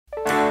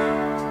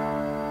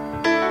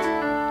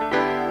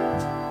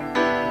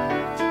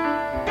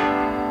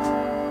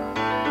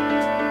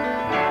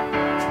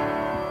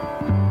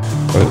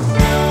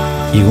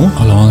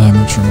Hello,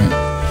 I'm Richard, mate.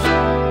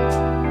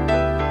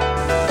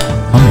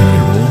 I'm ready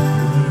to roll.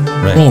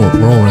 Right.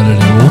 We're all ready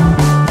to roll.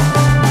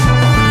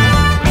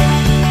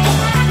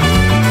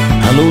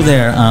 Hello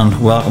there,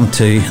 and welcome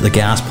to the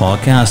Gas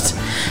Podcast.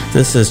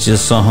 This is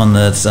just something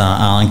that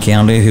Alan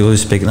Kennedy, who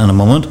was speaking in a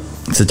moment,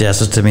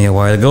 suggested to me a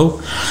while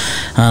ago.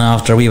 And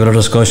after a wee bit of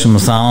discussion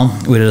with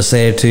Alan, we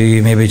decided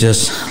to maybe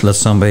just let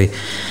somebody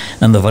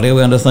in the video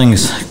end of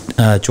things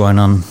join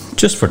on,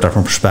 just for a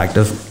different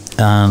perspective.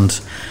 And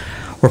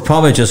we're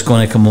probably just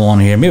going to come on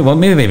here,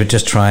 maybe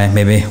just try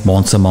maybe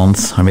once a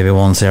month or maybe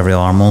once every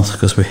other month,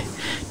 because we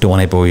don't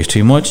want to bore you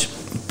too much.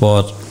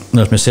 But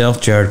there's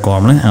myself, Jared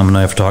Gormley. I'm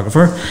now a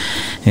photographer.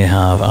 You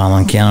have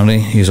Alan Kennedy,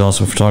 who's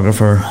also a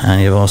photographer,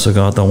 and you've also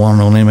got the one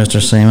and only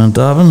Mr. Simon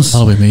Dobbins.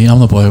 That'll be me. I'm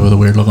the boy with a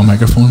weird looking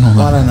microphone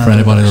for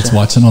anybody that's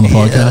watching on the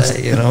podcast.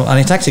 And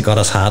he's actually got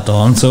his hat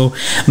on, so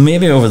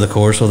maybe over the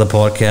course of the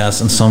podcast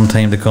and some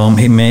time to come,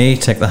 he may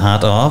take the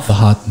hat off. The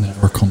hat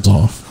never comes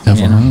off,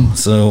 ever.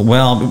 So,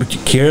 well,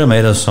 Kira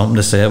might have something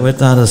to say about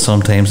that at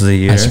sometimes of the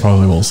year. I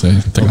probably will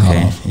say, take the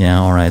hat off. Yeah,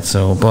 all right.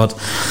 So, but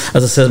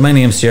as I said, my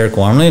name's Jared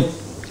Gormley.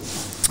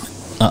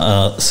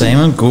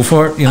 Simon, go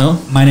for it,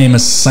 My name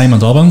is Simon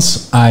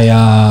Dobbins.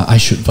 I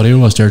shoot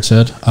video, as Jared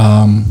said.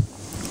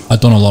 I've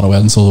done a lot of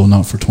weddings, although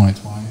not for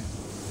 2020.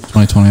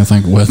 2020, I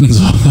think weddings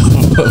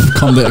have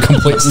come to a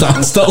complete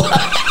standstill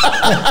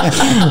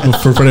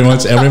for pretty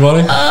much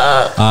everybody.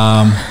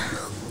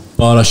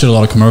 But I shoot a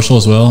lot of commercial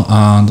as well,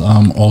 and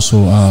I'm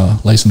also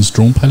a licensed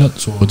drone pilot,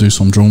 so I do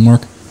some drone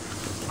work.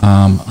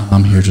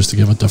 I'm here just to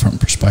give a different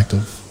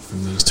perspective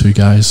from these two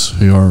guys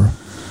who are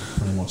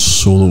pretty much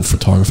solo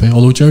photography.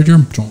 Although, Jared, you're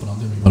jumping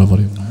onto a bit of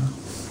video now.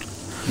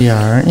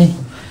 Yeah, aren't you?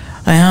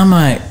 I am.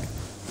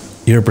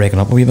 You're breaking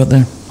up a wee bit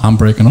there. I'm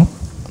breaking up.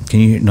 Can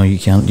you? No, you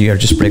can't. You're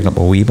just breaking up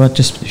a wee bit.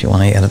 Just if you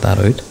want to edit that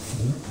out. Okay.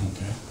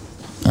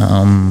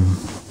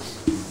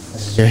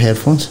 This is your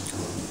headphones?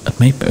 It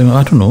might be,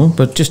 I don't know,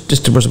 but just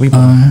there was a wee bit.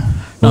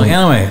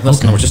 Anyway,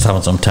 listen, we're just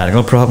having some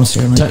technical problems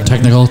here.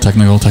 Technical.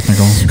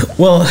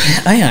 Well,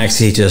 I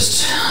actually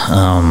just.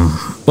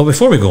 Well,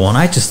 before we go on,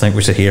 I just think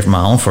we should hear from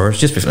Alan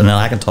first, and then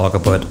I can talk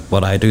about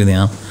what I do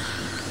then.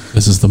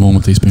 This is the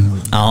moment he's been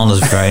waiting. Alan is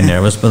very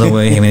nervous, by the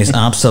way. I mean, he's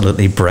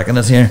absolutely bricking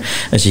it here.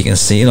 As you can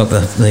see, look,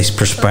 he's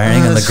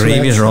perspiring and the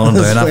gravy is rolling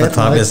down off the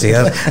top of his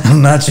head.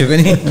 I'm not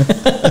joking you.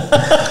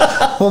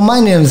 Well, my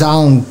name's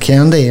Alan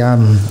Kennedy.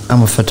 I'm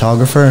a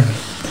photographer.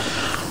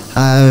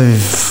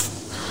 I've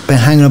been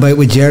hanging about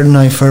with Jared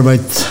now for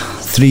about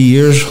 3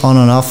 years, on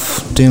and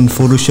off, doing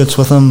photo shoots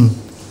with him.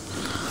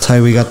 That's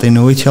how we got to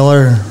know each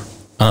other.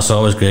 That's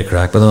always great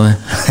crack, by the way.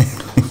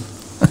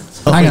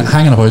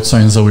 Hanging about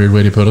sounds a weird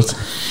way to put it.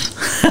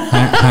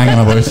 Hanging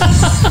about.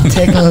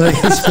 Technically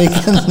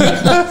speaking.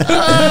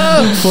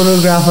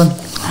 Photographing.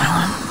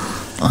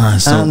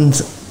 And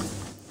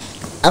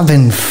I've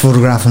been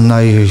photographing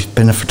now,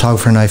 been a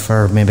photographer now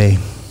for maybe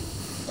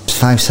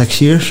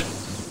 5-6 years.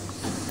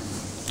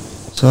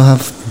 So I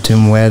have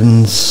doing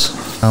weddings,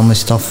 family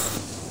stuff.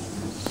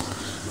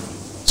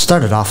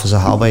 Started off as a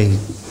hobby,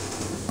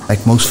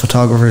 like most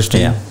photographers do.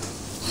 Yeah.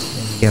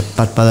 You get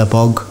bit by the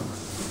bug.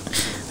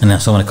 And then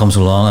someone comes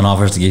along and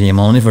offers to give you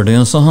money for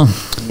doing something.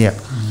 Yeah.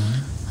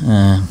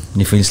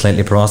 You feel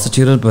slightly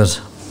prostituted, but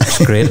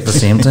it's great at the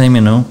same time,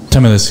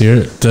 Tell me this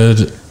here,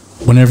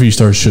 whenever you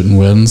started shooting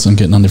weddings and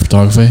getting into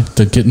photography,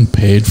 did getting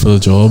paid for the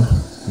job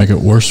make it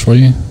worse for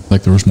you?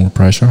 Like there was more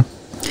pressure?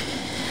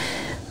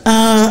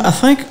 I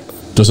think...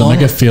 Does it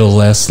make it feel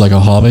less like a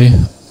hobby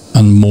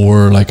and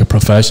more like a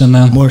profession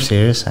then? More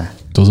serious,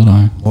 Does it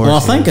now? Well,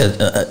 I think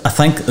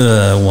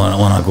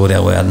when I go to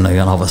a wedding,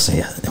 and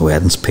obviously the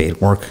wedding's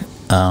paid work,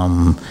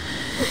 the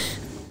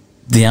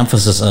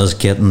emphasis is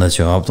getting the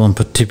job done.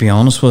 But to be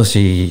honest with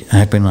you,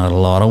 I've been at a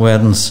lot of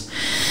weddings.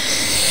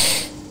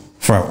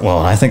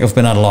 I think I've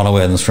been at a lot of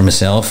weddings for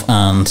myself,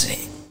 and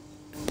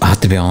I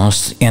have to be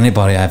honest,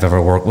 anybody I've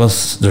ever worked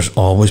with, there's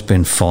always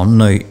been fun.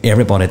 Now,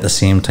 everybody at the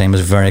same time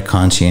is very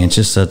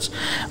conscientious that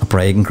a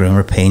bride and groom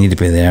are paying you to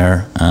be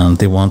there, and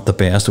they want the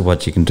best of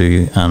what you can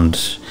do, and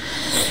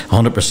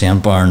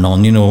 100% bar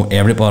none.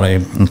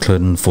 Everybody,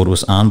 including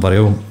photos and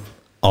video,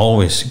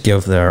 always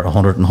give their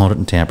 100 and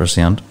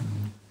 110%.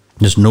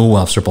 There's no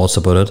ifs or buts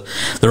about it.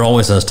 There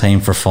always is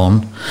time for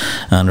fun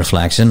and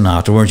reflection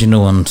afterwards,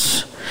 and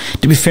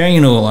to be fair,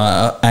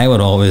 I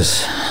would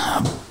always...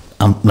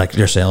 I'm like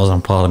yourselves,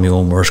 I'm probably my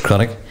own worst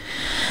critic,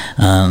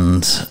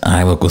 and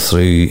I will go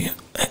through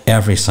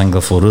every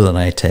single photo that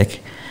I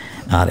take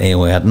at a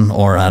wedding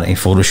or at a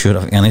photo shoot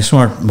of any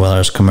sort, whether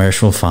it's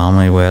commercial,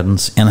 family,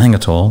 weddings, anything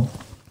at all.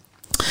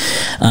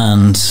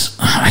 And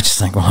I just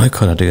think, well, how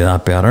could I do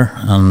that better?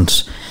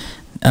 And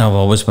I've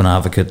always been an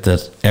advocate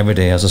that every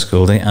day is a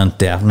school day, and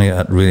definitely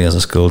it really is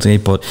a school day.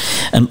 But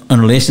in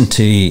relation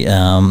to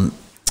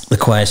the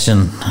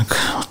question,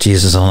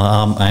 Jesus,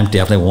 I'm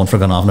definitely one for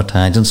going off on a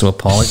tangent, so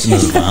apologies in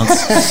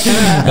advance.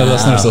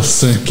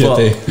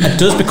 It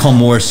does become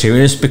more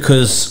serious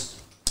because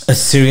it's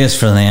serious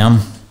for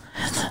them.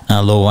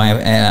 Although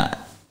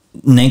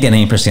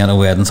 99% of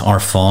weddings are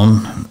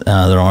fun.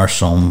 There are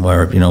some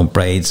where, you know,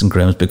 brides and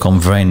grooms become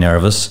very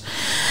nervous,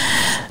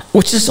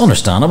 which is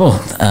understandable,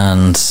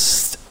 and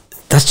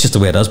that's just the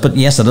way it is. But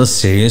yes, it is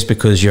serious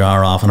because you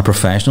are often a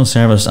professional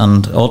service,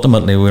 and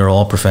ultimately we're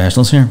all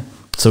professionals here.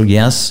 So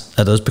yes,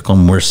 it does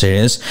become more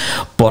serious.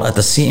 But at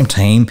the same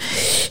time,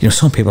 you know,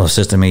 some people have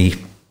said to me,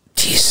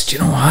 "Geez, do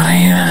you know what?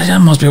 That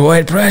must be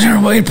white pressure,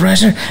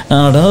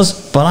 and it is.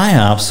 But I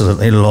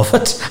absolutely love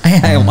it.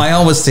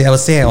 I would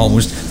say I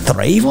almost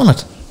thrive on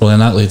it. Well, then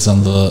that leads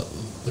on to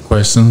the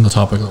question, the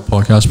topic of the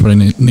podcast, pretty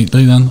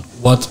neatly. Then,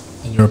 what,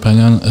 in your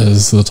opinion,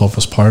 is the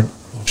toughest part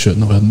of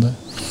shooting a wedding day?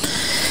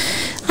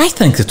 I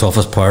think the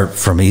toughest part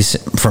for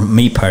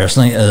me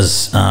personally,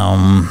 is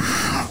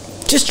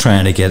just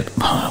trying to get,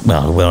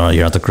 well, whether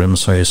you're at the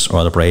groom's house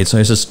or the bride's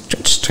house, is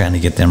just trying to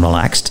get them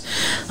relaxed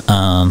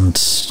and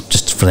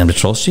just for them to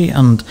trust you.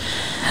 And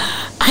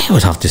I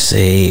would have to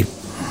say,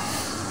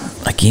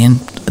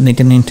 again,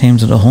 99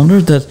 times out of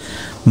 100, that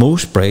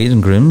most brides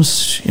and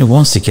grooms, you know,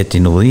 once they get to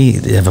know you,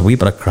 they have a wee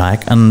bit of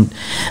crack, and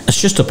it's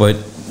just about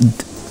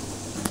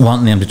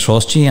wanting them to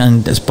trust you,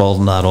 and it's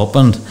building that up.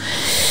 And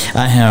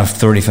I have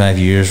 35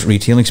 years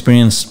retail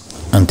experience,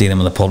 and dealing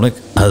with the public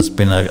has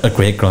been a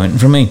great grounding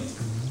for me.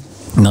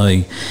 Now,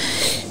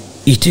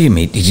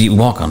 you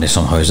walk onto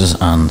some houses,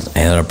 and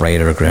either a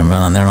bride or a groom,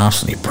 and they're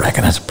absolutely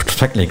breaking it,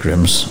 particularly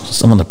grooms.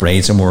 Some of the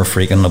brides are more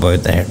freaking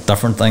about their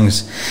different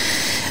things.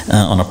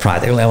 On a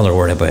practical level, they're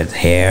worried about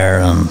hair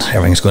and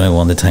everything's going to go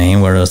on the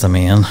time, whereas the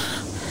men,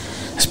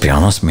 let's be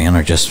honest, men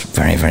are just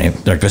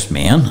they're just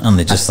men, and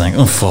they just think,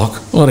 oh fuck,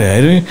 what do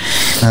I do?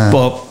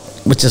 But,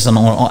 which is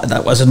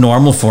that was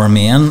normal for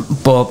men,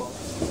 but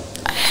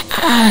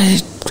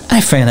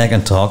I find I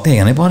can talk to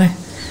anybody.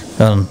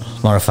 And as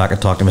a matter of fact, I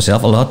talk to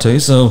myself a lot too.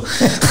 So,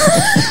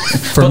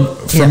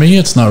 for me,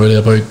 it's not really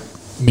about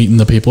meeting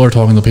the people or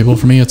talking to people.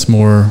 For me, it's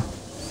more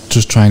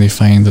just trying to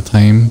find the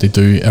time to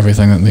do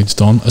everything that needs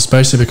done.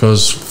 Especially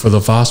because for the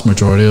vast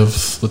majority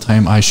of the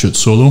time, I shoot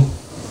solo.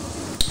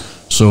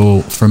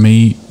 So for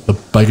me, the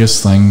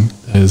biggest thing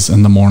is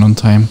in the morning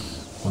time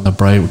when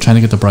we're trying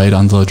to get the bride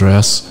onto the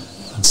dress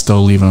and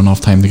still leaving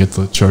enough time to get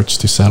to the church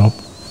to set up,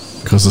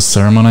 because the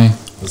ceremony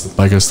is the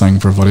biggest thing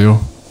for video.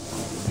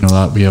 You know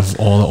that we have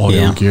all the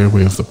audio gear,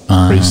 we have the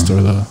priest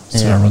or the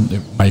servant,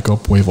 the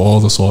makeup, we have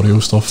all this audio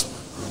stuff.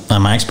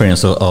 And my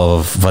experience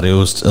of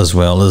videos as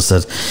well is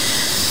that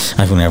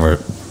I've never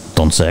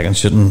done second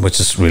shooting, which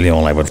is really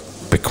all I would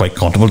be quite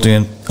comfortable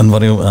doing in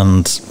video.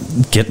 And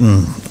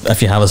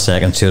if you have a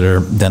second shooter,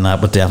 then that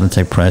would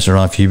definitely take pressure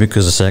off you,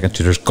 because the second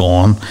shooter's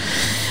gone,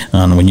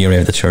 and when you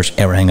arrive at the church,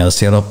 everything is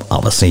set up.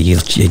 Obviously you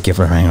give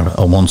everything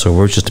a once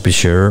over just to be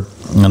sure.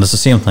 And it's the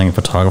same thing in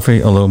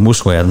photography, although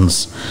most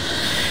weddings,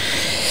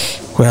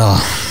 well,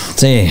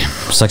 say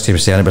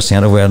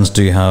 60-70% of weddings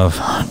do have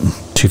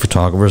two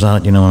photographers at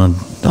it, you know, and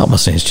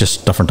obviously it's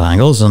just different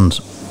angles and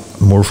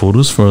more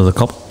photos for the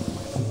couple.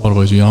 What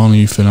about you, Alan? Are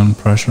you feeling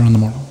pressure in the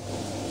morning?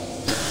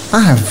 I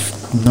have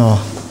no.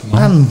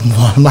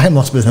 I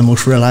must be the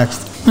most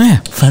relaxed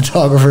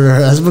photographer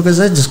there is, because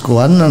I just go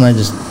in and I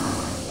just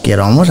get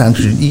on with it.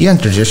 You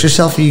introduce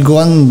yourself, you go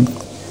in,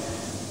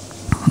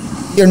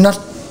 you're not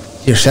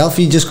yourself,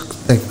 you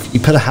just, like, you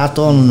put a hat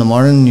on in the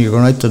morning, you're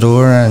going out the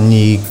door and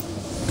you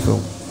go,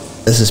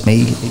 this is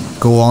me,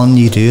 go on,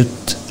 you do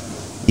it,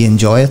 you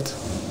enjoy it.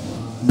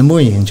 The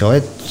more you enjoy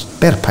it,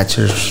 better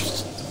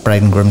pictures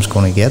bride and groom's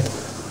going to get.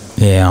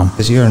 Yeah.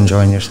 Because you're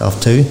enjoying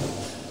yourself too.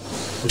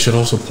 We should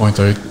also point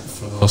out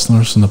for the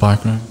listeners in the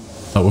background,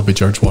 that would be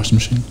George's washing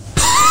machine.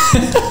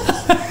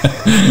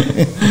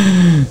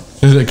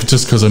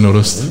 Just because I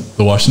noticed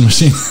the washing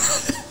machine.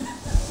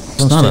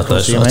 It's not a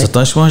dishwasher. It's a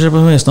dishwasher, by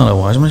the way. It's not a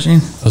washing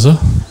machine. Is it?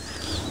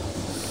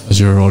 Is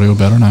your audio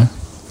better now?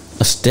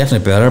 It's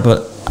definitely better,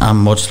 but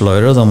I'm much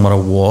louder than what I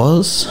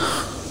was.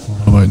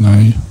 What about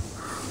now?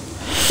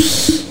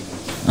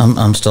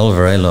 I'm still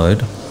very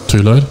loud.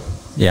 Too loud?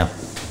 Yeah.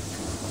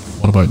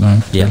 What about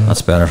now? Yeah,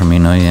 that's better for me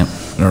now, yeah.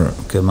 Right.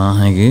 Good man,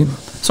 thank you.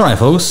 Sorry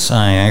folks,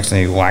 I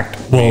actually whacked.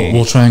 Well,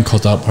 we'll try and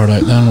cut that part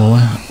out then, will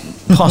we?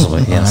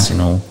 Possibly, yes, you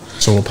know.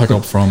 So we'll pick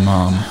up from...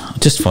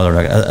 just further,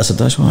 as a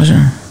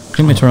dishwasher.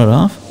 Can we turn it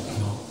off?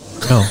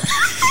 Well,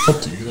 it's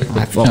up to you.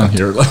 I can't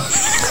hear it.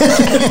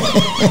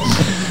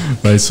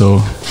 Right,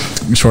 so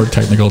short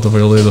technical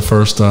difficulty. The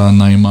first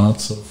 9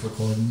 minutes of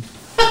recording,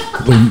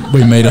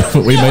 we might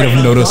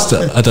have noticed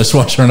a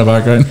dishwasher in the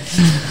background.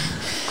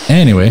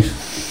 Anyway,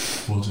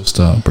 we'll just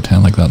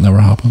pretend like that never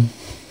happened.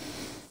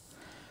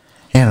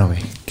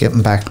 Anyway,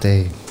 getting back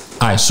to...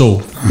 Aye,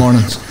 so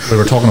mornings. We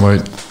were talking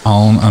about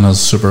Alan and his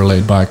super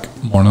laid back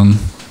morning.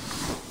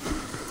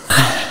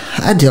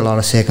 I do a lot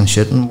of second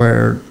shooting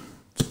where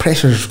the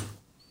pressure's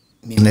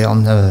mainly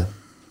on the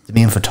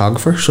main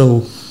photographer,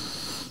 so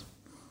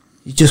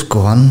you just go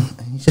on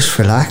and you just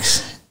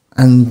relax.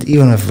 And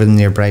even if when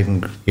your bride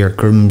and your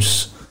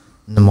grooms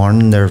in the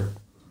morning, they're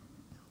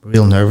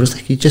real nervous,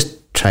 like, you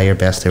just try your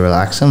best to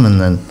relax them,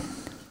 and then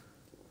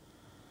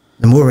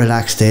the more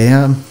relaxed they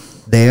are,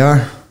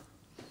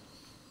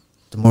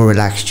 the more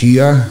relaxed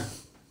you are.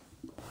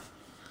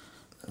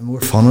 the more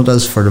fun it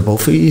is for the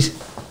both of you.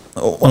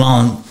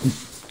 Well,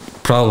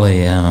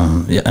 probably,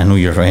 yeah, I know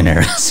you're very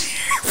nervous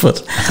here,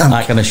 but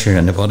I can assure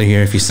anybody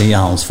here, if you see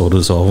Alan's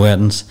photos of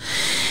weddings,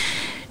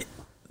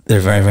 they're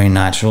very, very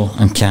natural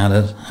and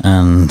candid,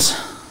 and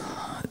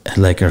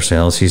like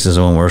ourselves, he's his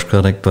own worst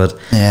critic, but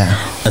Yeah.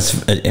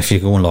 if you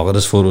go and look at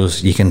his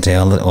photos, you can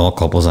tell that all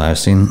couples I've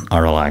seen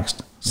are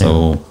relaxed.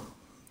 So,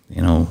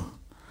 you know,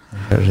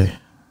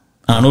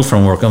 I know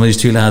from working with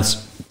these two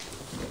lads,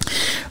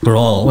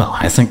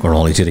 I think we're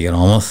all easy to get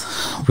on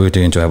with. We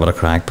do enjoy a bit of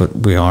crack, but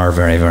we are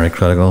very, very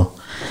critical,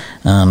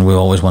 and we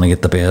always want to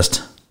get the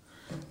best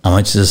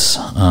images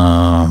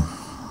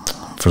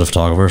for the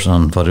photographers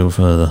and video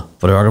for the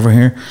videographer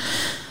here,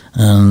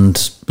 and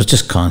it's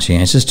just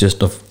conscientious,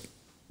 just of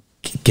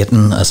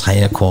getting as high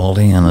a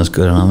quality and as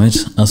good an image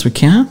as we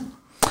can.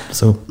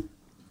 So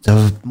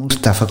The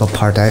most difficult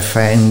part I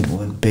find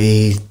would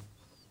be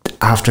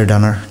after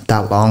dinner,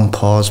 that long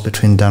pause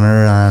between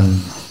dinner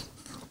and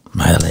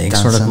my legs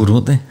sort of dancing. go,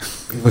 don't they?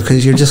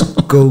 Because you're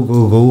just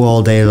go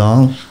all day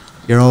long.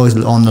 You're always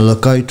on the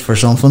lookout for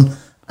something,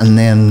 and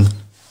then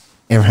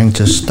everything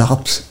just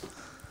stops.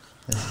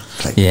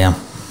 It's like Yeah.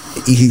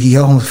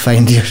 you almost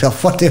find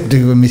yourself, what do I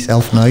do with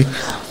myself now?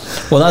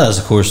 Well, that is,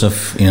 of course,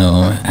 if, you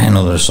know, I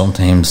know there's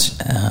sometimes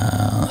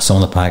some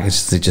of the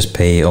packages, they just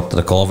pay up to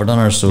the call for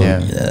dinner, so,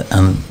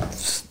 and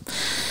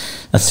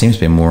that seems to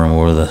be more and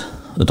more the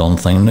done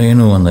thing now, you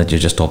know, and that you're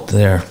just up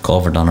there,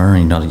 call for dinner,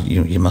 and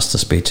you miss the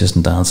speeches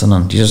and dancing,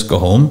 and you just go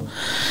home.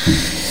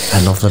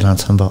 I love the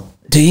dancing, but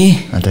Do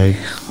you? I do.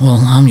 Well,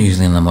 I'm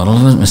usually in the middle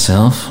of it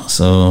myself,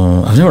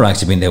 so I've never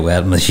actually been to a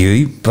wedding with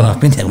you, but I've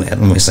been to a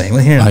wedding with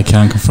Simon here. I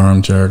can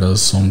confirm Jared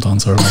is some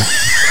dancer. Like,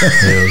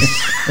 he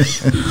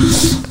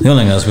is. The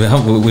only thing is,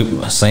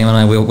 Simon and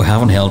I, we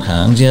haven't held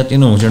hands yet, you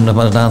know, during the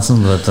bit of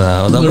dancing, but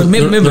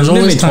maybe there's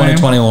always time.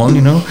 2021,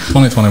 you know.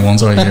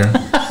 2021's our year.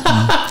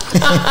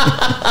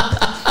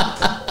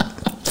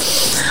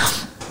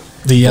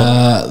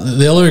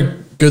 The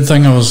other good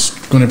thing I was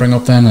going to bring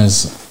up then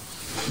is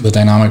the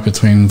dynamic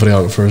between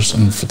videographers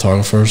and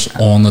photographers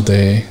on the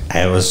day.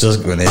 I was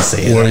just going to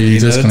say What are you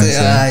just going to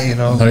say? you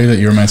know. How that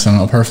you're mentioning,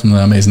 apart from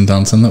the amazing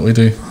dancing that we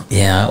do.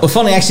 Yeah, well,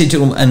 funny actually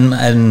too,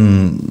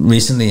 and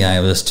recently I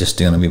was just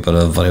doing a wee bit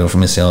of video for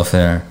myself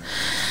there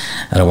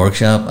at a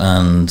workshop,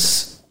 and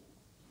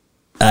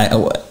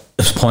it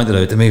was pointed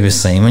out to me with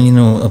Simon, you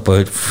know,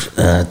 about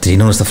do you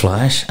notice the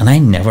flash? And I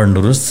never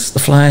noticed the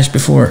flash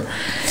before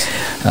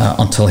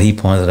until he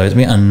pointed it out to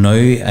me, and now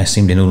I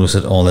seem to notice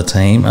it all the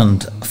time.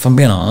 And if I'm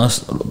being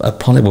honest, I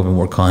probably would be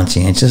more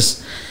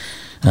conscientious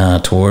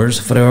towards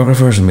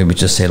photographers, and maybe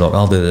just say, look,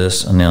 I'll do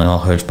this, and then I'll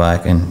house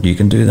back and you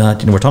can do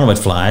that. You know, we're talking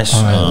about flash,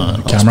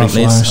 camera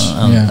flash,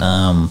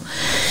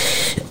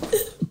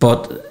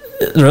 but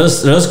there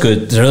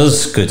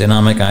is good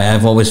dynamic.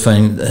 I've always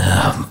found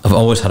I've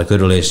always had a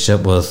good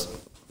relationship with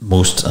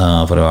most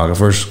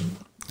photographers.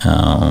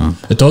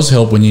 It does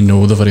help when you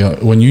know the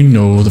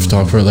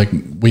photographer. Like,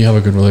 we have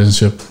a good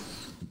relationship,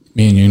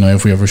 me and you now.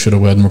 If we ever shoot a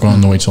wedding, we're going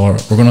to know each other.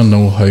 We're going to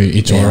know how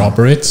each other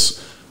operates.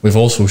 We've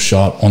also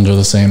shot under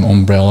the same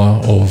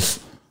umbrella of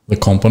the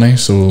company,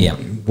 so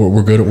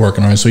we're good at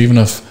working around. So even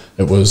if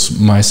it was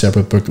my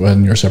separate booked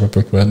wedding, your separate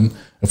booked wedding,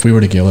 if we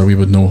were together, we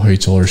would know how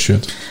each other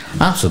shoot.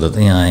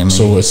 Absolutely, yeah. I mean,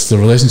 so it's the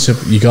relationship.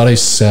 You got to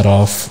set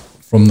off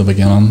from the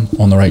beginning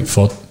on the right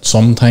foot.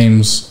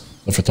 Sometimes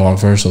the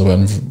photographers or the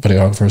wedding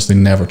videographers, they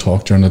never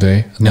talk during the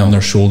day, and then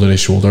they're shoulder to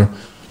shoulder.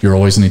 You're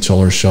always in each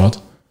other's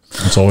shot.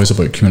 It's always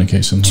about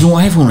communication. Do you know,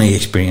 I've only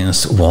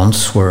experienced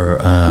once where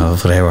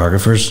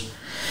videographers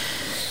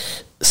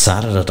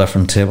sat at a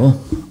different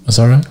table. Is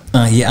that right?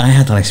 Yeah, I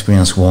had that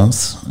experience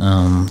once.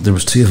 There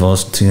was two of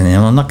us, two of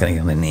them. I'm not going to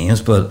give any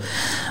names, but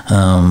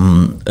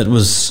it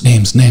was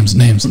names.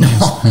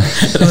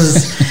 It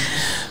was.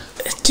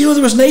 Do you know,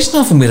 there was nice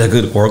enough and we had a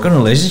good working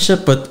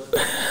relationship, but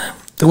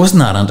there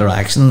wasn't that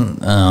interaction.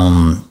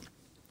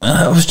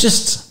 It was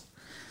just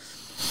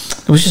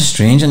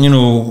strange, and you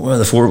know,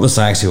 the four of us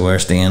actually were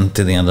staying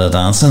to the end of the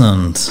dancing,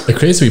 and it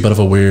creates a wee bit of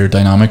a weird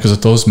dynamic, because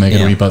it does make it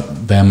a wee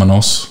bit them and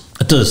us.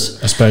 It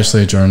does,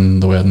 especially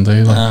during the wedding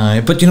day.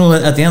 Like. But you know,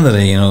 at the end of the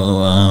day, you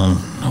know,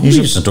 we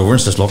just went over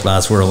and said, "Look,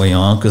 lads, we're away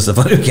on," because the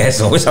video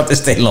guys always have to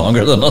stay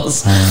longer than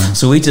us.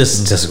 So we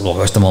just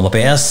wished them all the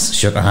best,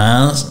 shook our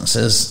hands, and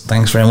says,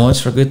 "Thanks very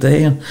much for a good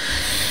day." And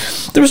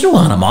there was no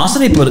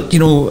animosity, but you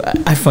know,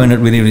 I found it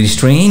really, really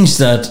strange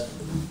that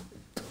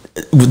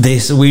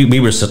we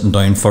were sitting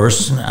down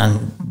first, and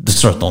the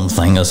sort of dumb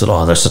thing is that,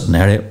 oh, they're sitting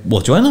there,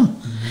 we'll join them,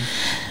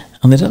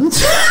 and they didn't.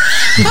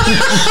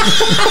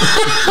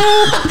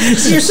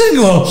 So you're sitting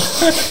going,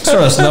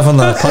 sort of sniffing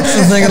the punch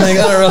and thinking, like,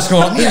 oh, that's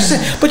going on.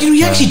 But you know,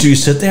 you actually do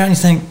sit there and you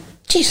think,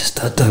 Jesus,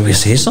 did we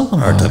say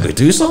something, or did we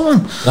do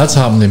something? That's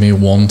happened to me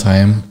one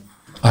time.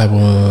 I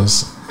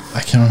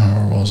can't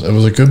remember where it was. It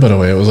was a good bit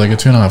away. It was like a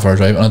 2.5 hour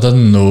drive, and I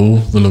didn't know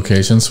the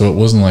location, so it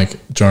wasn't like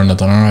during the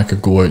dinner I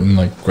could go out and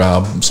like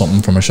grab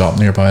something from a shop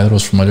nearby that I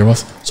was familiar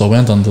with. So I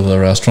went into the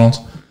restaurant,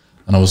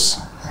 and I was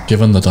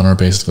given the dinner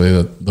basically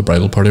that the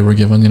bridal party were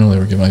given. You know, they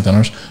were giving out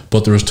dinners,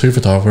 but there was 2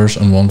 photographers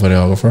and 1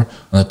 videographer,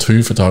 and the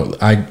 2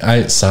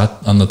 I sat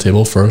on the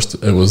table first.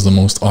 It was the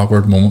most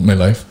awkward moment in my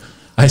life.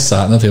 I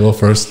sat on the table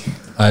first.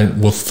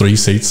 With 3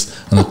 seats,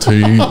 and the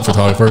 2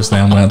 photographers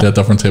then went to a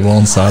different table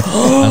and sat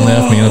and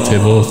left me on a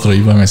table with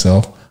 3 by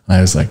myself. And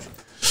I was like,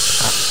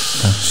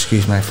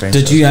 excuse my French.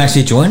 Did you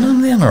actually join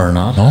them then or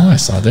not? no, I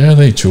sat there.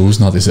 They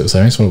chose not to sit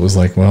beside me, so it was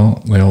like,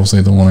 well, they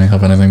obviously don't want to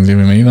have anything to do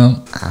with me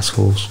then.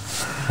 Assholes.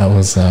 That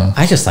was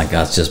I just think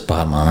that's just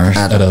bad manners.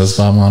 it is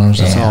bad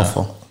manners. It's Yeah.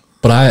 awful.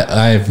 But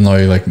I've now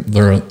like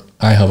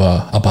I have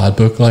a bad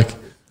book like.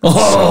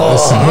 Oh.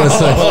 So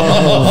it's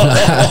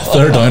like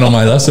they're down on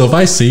my list. So if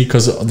I see,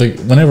 because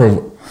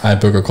whenever I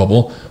book a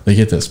couple, they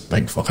get this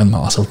big fucking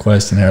massive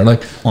questionnaire,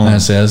 like, and it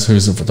says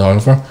who's the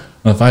photographer.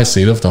 And if I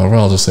see the photographer,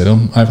 I'll just say to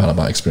them, I've had a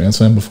bad experience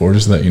with him before,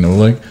 just to let you know,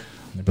 like.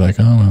 And they'd be like,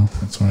 oh well,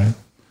 that's alright.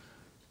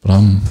 But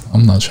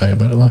I'm not shy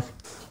about it, like.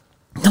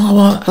 No,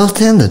 what? Well, at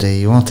the end of the day,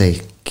 you want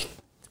to,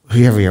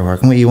 whoever you're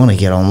working with, you want to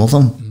get on with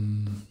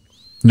them.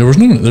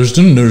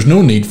 There's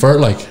no need for it,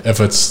 like,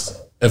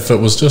 if it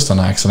was just an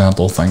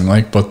accidental thing,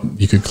 like, but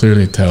you could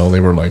clearly tell they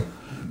were like,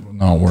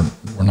 no,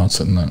 we're not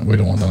sitting there. We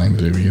don't want anything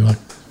to do with you, like.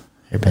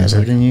 They're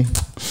better than you.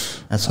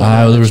 That's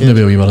There was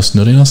maybe a wee bit of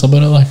snootiness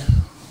about it, like.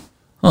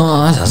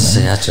 Oh,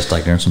 that's just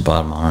like there's some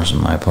bad manners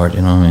on my part,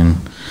 you know what I mean?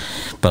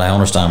 But I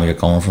understand where you're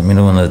coming from, you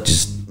know, when it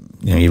just,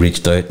 you know, you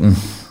reached out and,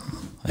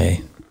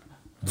 hey,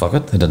 fuck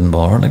it, they didn't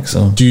bother, like,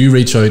 so. Do you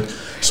reach out?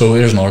 So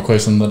here's another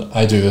question that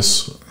I do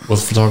this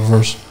with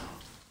photographers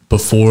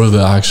before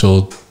the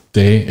actual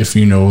day. If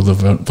you know the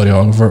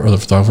videographer or the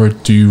photographer,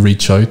 do you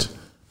reach out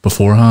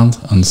beforehand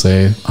and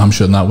say, I'm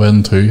shooting that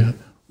wedding too?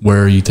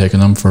 Where are you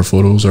taking them for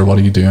photos, or what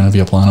are you doing? Have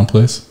you a plan in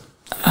place?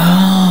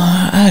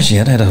 As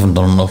yet, I haven't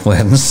done enough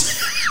weddings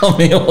on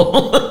my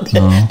own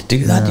to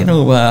do that, you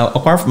know.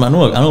 Apart from, I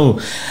know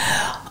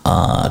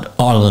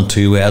other than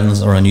 2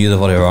 weddings, or I knew the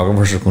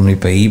videographers were going to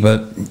be,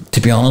 but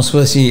to be honest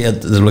with you,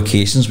 at the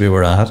locations we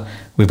were at,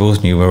 we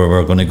both knew where we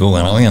were going to go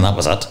anyway, and that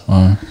was it.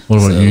 What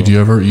about you?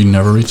 You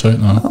never reach out?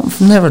 No?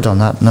 I've never done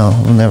that. No,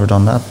 I've never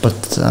done that. But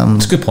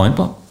It's a good point,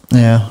 but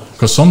yeah,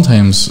 because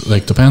sometimes,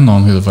 like, depending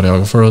on who the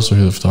videographer is or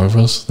who the photographer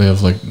is, they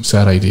have like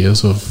set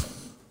ideas of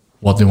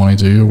what they want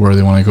to do, where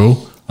they want to go,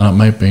 and it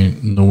might be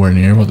nowhere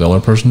near what the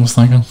other person was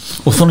thinking.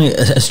 well, funny,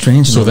 it's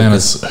strange. So then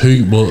it's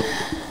who? Well,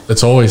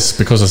 it's always,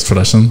 because it's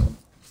tradition.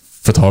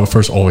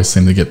 Photographers always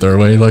seem to get their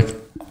way. Like,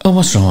 oh,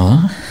 what's wrong?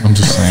 Huh? I'm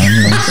just saying,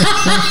 you know,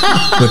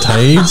 the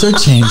tides are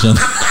changing.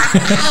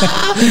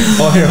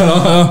 Oh, here,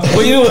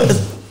 Well, you know,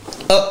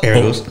 oh, here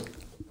it goes.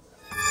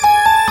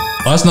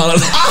 oh, that's not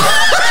it.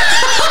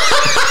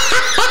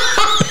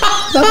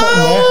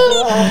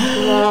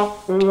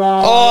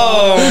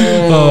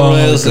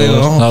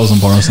 That was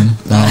embarrassing.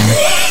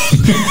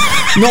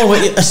 No,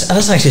 but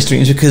that's actually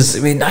strange, because I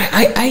mean,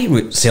 I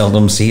would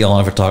seldom see a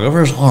lot of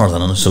photographers other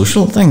than on a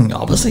social thing,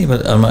 obviously,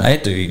 but I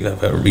do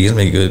have a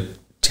reasonably good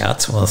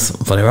chats with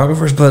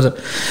videographers, but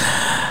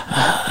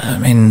I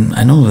mean,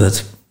 I know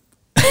that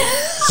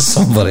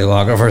some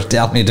videographers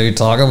definitely do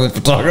talk about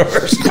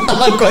photographers.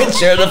 I'm quite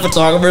sure that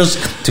photographers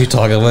do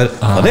talk about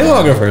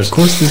videographers. Of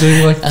course they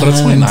do, like, but it's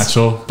only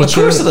natural. But of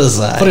course it is.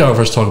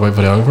 Videographers talk about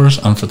videographers,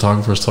 and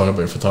photographers talk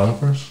about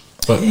photographers.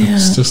 But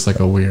it's just like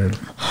a weird.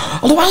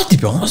 Although, I have to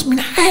be honest, I mean,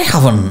 I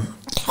haven't,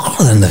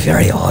 other than the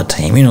very odd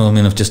time, you know, I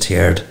mean, I've just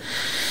heard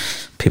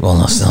people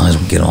not still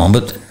get on,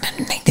 but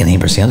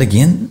 99%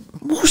 again,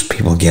 most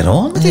people get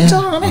on with each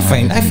other, and I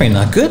find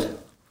that good.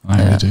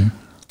 I do.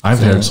 I've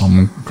heard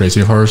some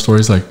crazy horror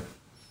stories, like.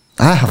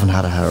 I haven't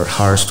had a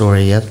horror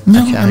story yet.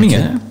 No, I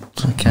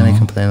can't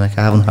complain. Like,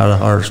 I haven't had a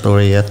horror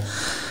story yet.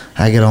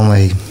 I get on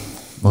with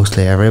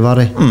mostly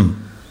everybody, and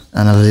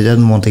if they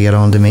didn't want to get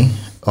on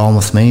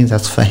with me,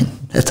 that's fine.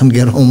 Let them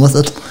get on with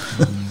it.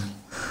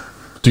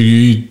 Do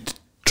you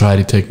try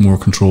to take more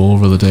control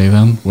over the day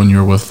then when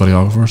you're with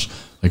videographers?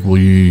 Like, will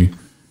you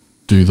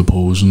do the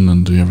posing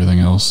and do everything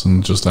else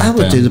and just act? I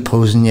would do the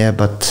posing, yeah,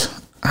 but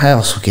I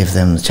also give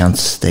them the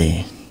chance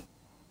to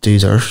do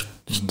their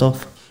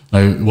stuff.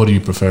 Now, what do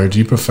you prefer? Do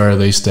you prefer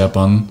they step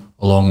on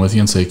along with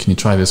you and say, can you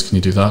try this, can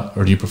you do that?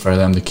 Or do you prefer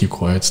them to keep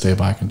quiet, stay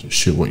back, and just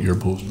shoot what you're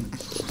posing?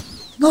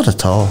 Not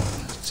at all.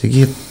 So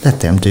you let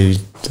them do,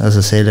 as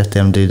I say, let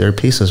them do their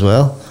piece as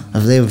well.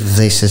 If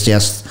they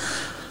suggest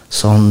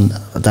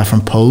a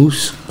different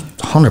pose,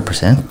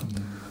 100%.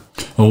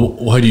 Well,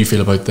 how do you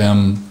feel about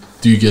them?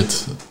 Do you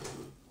get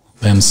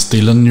them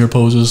stealing your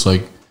poses?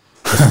 Like,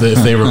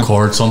 if they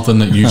record something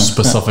that you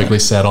specifically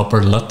set up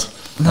or lit,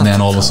 and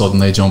then all of a sudden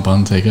they jump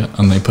on, take it,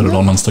 and they put it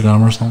on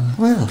Instagram or something?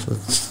 Well,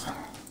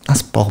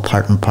 that's all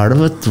part and part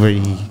of it, where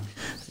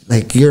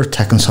you're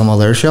taking some of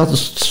their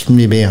shots,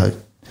 maybe.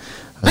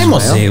 I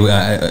must say,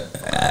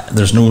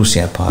 there's no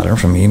set pattern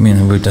for me. I mean,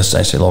 I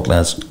say, look,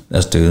 let's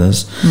do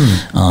this.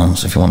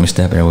 So if you want me to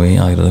step your way,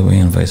 out of the way,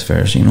 and vice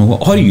versa. You know,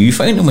 how do you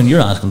find it when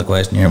you're asking the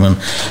question here?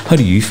 How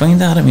do you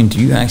find that? I mean, do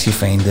you actually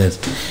find that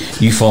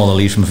you follow the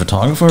lead from a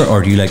photographer,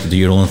 or do you like to do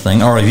your own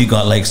thing, or have you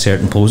got like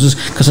certain poses?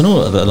 Because I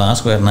know the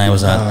last wedding I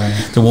was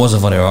at, there was a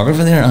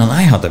videographer there, and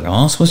I had to be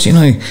honest with you,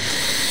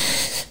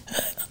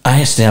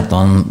 I stepped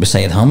on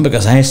beside him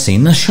because I had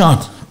seen a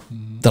shot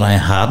that I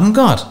hadn't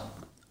got,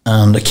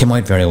 and it came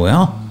out very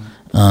well.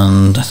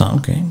 And I thought,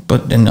 okay,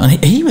 but and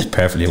he was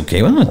perfectly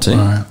okay with it too.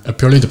 It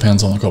purely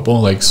depends on the couple.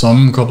 Like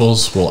some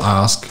couples will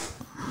ask,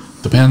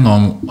 depending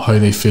on how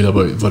they feel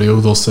about video,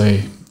 they'll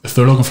say if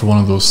they're looking for one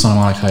of those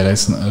cinematic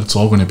highlights, and it's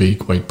all going to be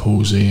quite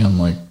posy and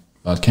like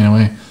that kind of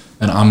way,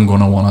 and I'm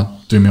going to want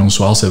to do my own.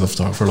 So I'll say to the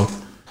photographer, look,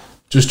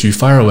 just you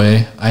fire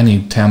away. I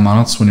need 10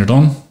 minutes when you're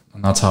done,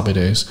 and that's happy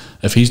days.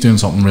 If he's doing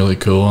something really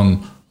cool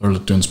and or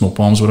doing smoke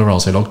bombs, whatever, I'll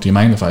say, look, do you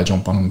mind if I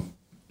jump on and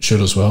shoot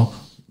as well?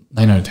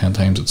 9 out of 10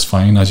 times it's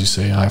fine, as you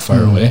say, I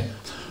fire away.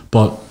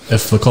 But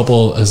if the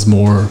couple is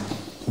more,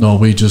 no,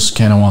 we just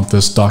kind of want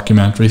this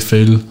documentary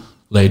feel,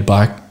 laid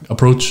back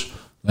approach,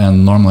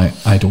 then normally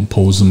I don't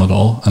pose them at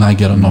all, and I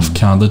get enough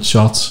candid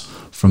shots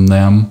from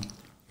them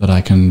that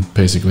I can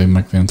basically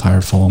make the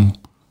entire film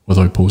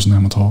without posing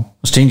them at all.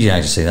 It's strange you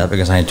actually say that,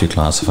 because I do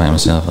classify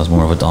myself as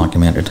more of a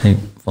documentary type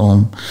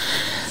film,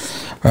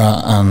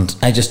 and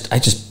I just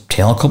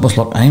tell couples,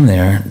 look, I'm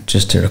there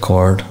just to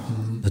record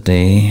the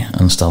day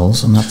and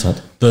stills, and that's it.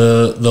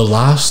 The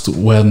last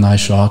wedding I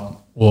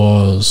shot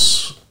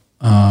was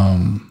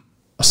a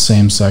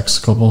same-sex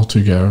couple,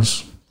 2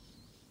 girls.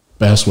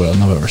 Best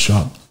wedding I've ever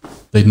shot.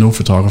 They'd no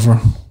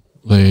photographer.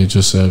 They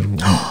just said,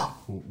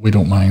 we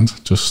don't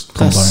mind, just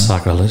come That's down.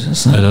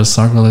 sacrilegious. It is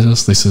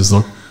sacrilegious. They says,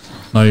 look,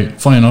 now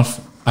funny enough,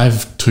 I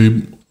have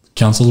 2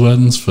 cancelled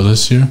weddings for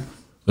this year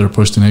that are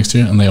pushed to next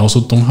year, and they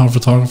also don't have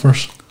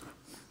photographers,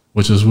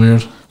 which is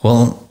weird.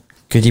 Well,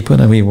 could you put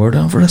a wee word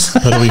on for us?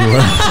 Put a wee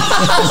word.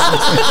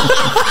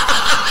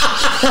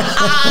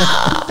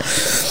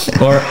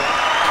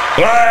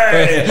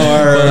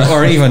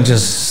 or even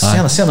just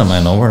send them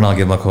my number and I'll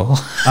give them a call.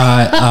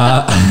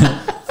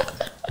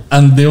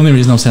 And the only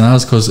reason I'm saying that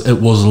is because it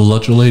was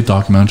literally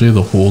documentary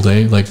the whole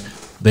day. Like,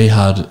 they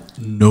had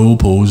no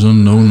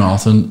posing, no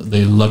nothing.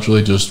 They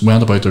literally just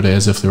went about their day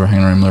as if they were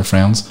hanging around with their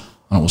friends,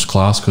 and it was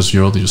class because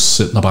you're able to just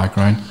sit in the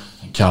background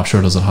and capture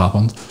it as it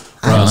happened.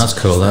 That's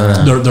cool.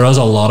 There is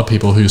a lot of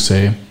people who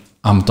say,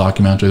 I'm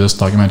documentary this,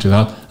 documentary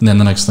that, and then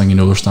the next thing you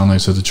know, they're standing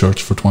outside the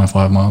church for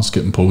 25 miles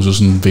getting poses,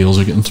 and veils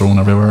are getting thrown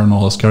everywhere and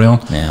all this carry on.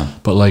 Yeah.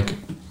 But like,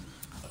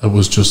 it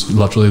was just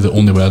literally the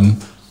only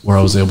wedding where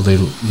I was able to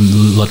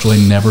literally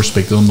never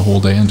speak to them the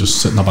whole day and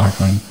just sit in the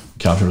background,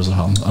 capture as it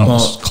happened, and it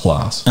was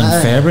class. In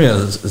February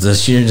of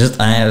this year,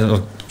 I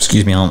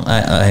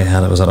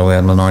was at a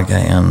wedding with another guy,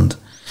 and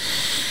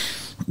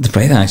the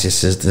bride actually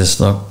says this,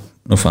 look,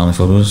 no family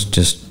photos,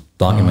 just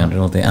documentary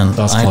all day. And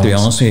I have to be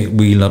honest with you,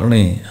 we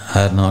literally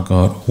had not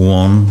got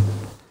one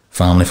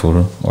family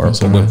photo, or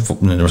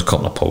there was a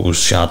couple of pose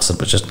shots that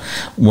was just,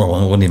 we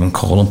wouldn't even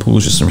call them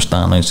pose, just them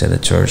standing outside the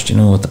church,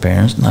 with the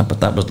parents and that. But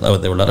that was,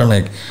 they were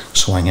literally like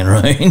swinging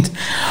around.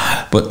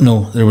 But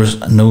no, there was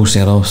no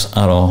setups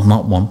at all,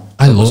 not one.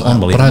 I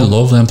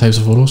love them types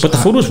of photos. But the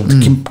photos,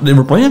 they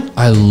were brilliant.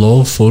 I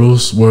love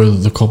photos where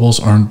the couples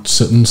aren't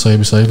sitting side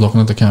by side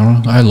looking at the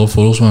camera. I love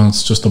photos when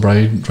it's just the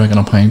bride drinking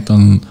a pint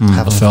and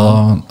a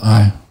fella.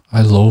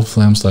 I love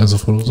them styles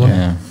of photos.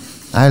 Yeah.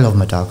 I love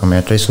my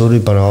documentary,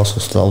 but I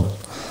also still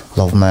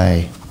love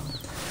my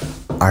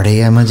arty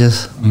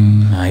images.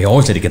 You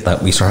always need to get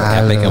that wee sort of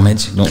epic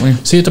image, don't we?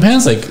 See, it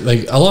depends.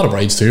 Like a lot of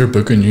brides too are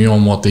booking you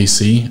on what they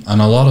see,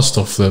 and a lot of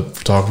stuff that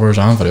photographers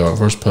and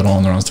videographers put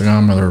on their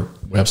Instagram or their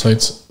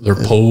websites, they're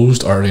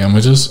posed arty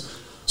images.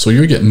 So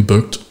you're getting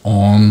booked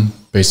on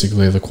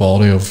basically the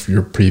quality of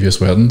your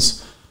previous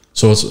weddings.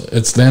 So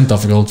it's then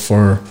difficult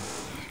for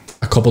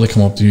a couple to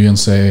come up to you and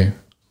say,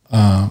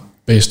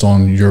 based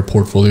on your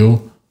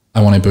portfolio,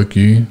 I want to book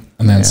you,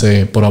 and then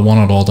say, but I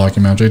want it all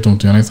documentary, don't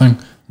do anything.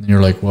 And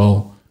you're like,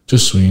 well,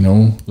 just so you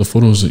know, the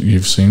photos that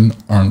you've seen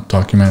aren't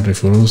documentary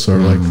photos. They're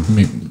like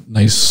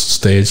nice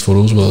stage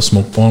photos with a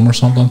smoke bomb or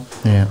something.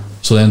 Yeah.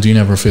 So then do you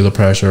never feel the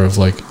pressure of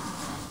like,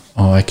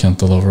 oh, I can't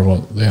deliver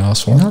what they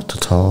asked for? Not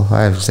at all.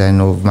 I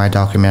know my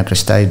documentary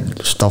style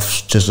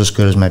stuff's just as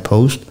good as my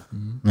post.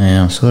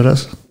 Yeah. So it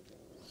is.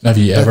 Have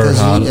you ever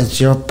had...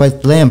 You're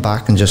about laying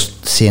back and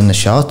just seeing the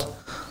shot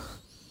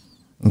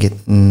and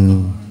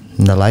getting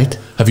the light.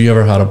 Have you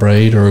ever had a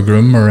bride or a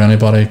groom or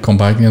anybody come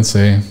back to you and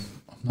say, I'm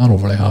not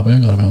overly happy, I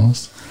gotta be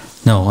honest?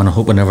 No, and I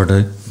hope I never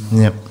do.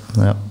 Yep.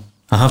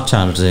 I have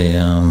chatted to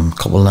a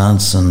couple of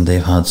lads, and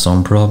they've had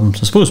some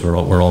problems. I suppose we're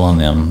all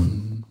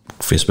on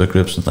Facebook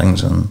groups and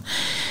things, and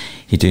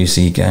you do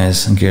see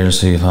guys and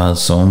girls who've had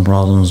some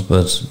problems,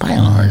 but by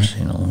and large,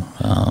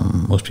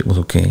 most people's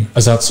okay.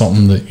 Is that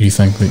something that you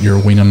think that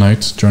you're weaning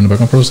out during the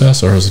booking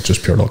process, or is it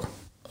just pure luck?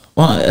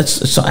 Well,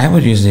 it's I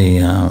would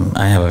usually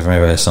I have a very,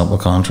 very simple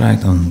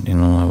contract, and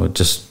I would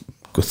just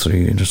go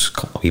through just a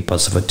couple of wee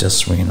bits of it,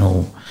 just so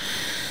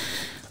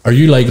Are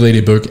you likely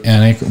to book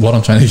any? What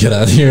I'm trying to get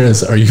at here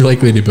is, are you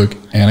likely to book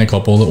any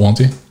couple that want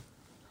you,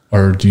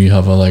 or do you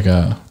have a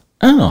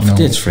I don't know. If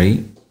it's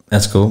free,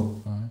 let's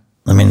go.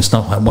 I mean, it's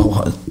not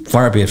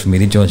far be it for me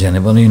to judge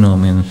anybody. You know, I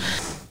mean,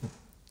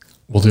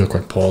 we'll do a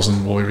quick pause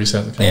and we'll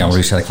reset the cameras. Yeah, we'll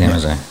reset the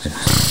cameras.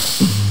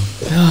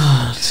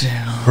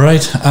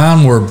 Right,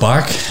 and we're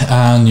back,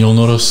 and you'll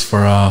notice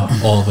for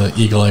all the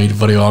eagle-eyed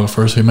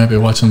videographers who might be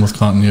watching with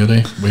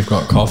continuity, we've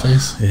got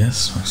coffees.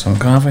 Yes, some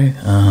coffee.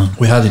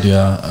 We had to do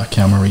a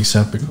camera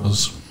reset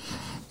because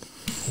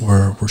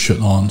we're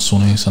shooting on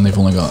Sony's and they've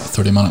only got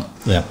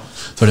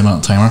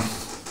 30-minute timer.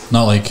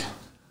 Not like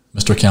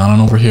Mr. Cannon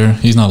over here.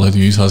 He's not allowed to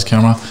use his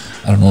camera.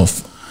 I don't know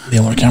if the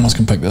other cameras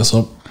can pick this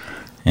up.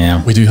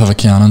 Yeah, we do have a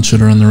Canon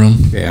shooter in the room.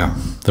 Yeah,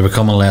 they're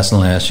becoming less and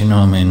less. You know,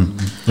 I mean,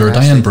 they're a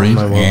dying breed.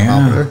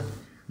 Popular.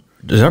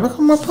 Does that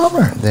become more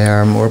popular? They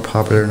are more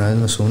popular now than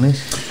the Sony.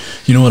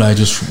 You know what I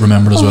just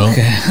remembered as well?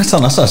 Okay, that's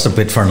a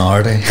bit for an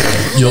hour day.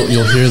 You'll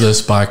hear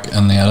this back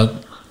in the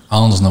edit.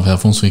 Alan doesn't have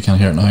headphones, so he can't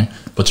hear it now.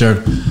 But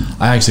Jared,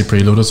 I actually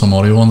preloaded some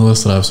audio onto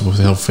this that I was supposed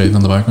to have fading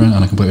in the background,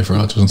 and I completely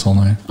forgot just until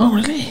now. Oh,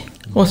 really?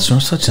 What's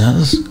such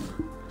as?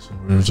 So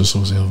we were just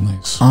supposed to have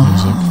nice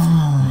music.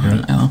 Hear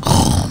it?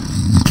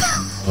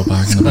 Go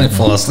back in the background.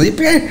 Fall asleep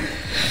here.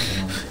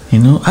 You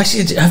know,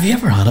 actually, have you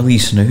ever had a wee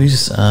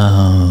snooze,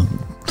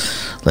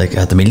 like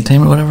at the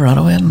mealtime or whatever, at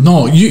a wedding?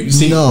 No, you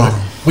see. No.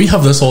 We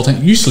have this all the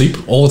time. You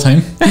sleep all the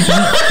time.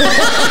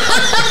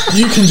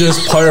 You can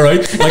just power out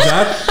like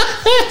that.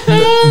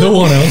 No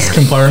one else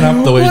can power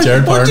nap the way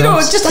Jared power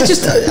naps.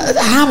 It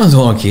happens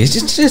on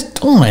occasion.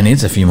 Just only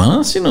needs a few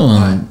minutes, you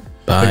know.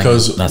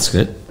 Because that's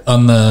good.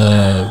 On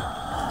the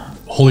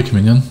Holy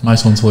Communion, my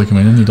son's Holy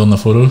Communion, you done the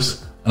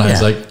photos. And I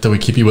was like, did we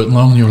keep you waiting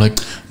long? And you were like,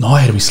 no,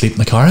 I had to sleep in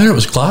the car there. It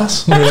was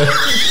class. And we were like,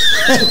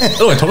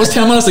 oh, it took us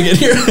 10 minutes to get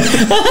here.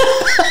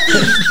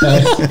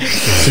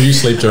 So you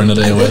sleep during the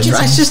day?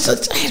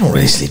 I don't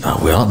really sleep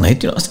that well at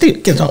night. You know,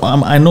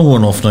 I know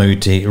enough now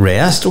to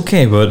rest,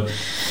 okay, but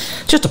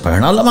just a power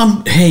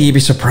nap. Hey, you'd be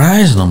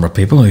surprised the number of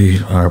people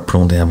who are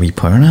prone to have a wee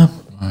power nap.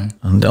 Right.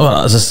 And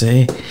as I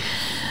say,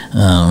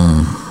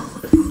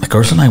 the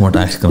girls and I weren't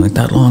actually going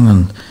that long,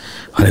 and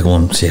I had to go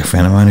and see a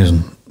friend of mine who's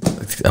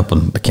up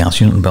in the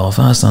council unit in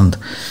Belfast, and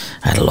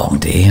I had a long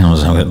day, and I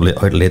was out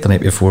late the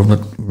night before, but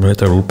we're out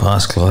the road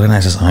past Claudia, and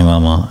I said, hang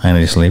on, Ma, I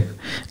need to sleep.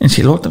 And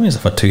she looked at me as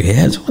if I had two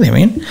heads. What do you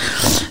mean?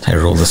 I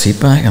rolled the seat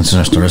back and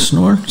I started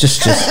snoring.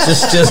 Just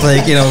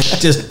like, you know,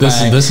 just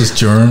this is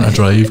during a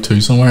drive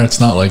to somewhere. It's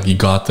not like you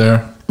got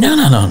there. No.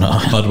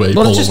 Bad way,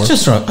 well,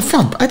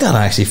 I did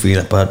actually feel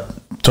it, but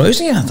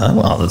drowsy. I thought,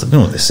 well, you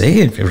know what they say,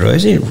 if you're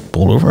drowsy,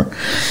 pull over.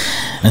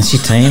 And she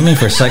timed me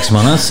for 6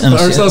 minutes. And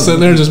I was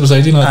sitting there just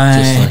beside you,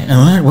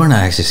 and we're not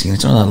actually seeing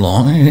each other that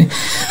long.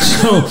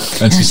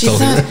 And she's still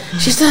here.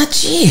 She thought,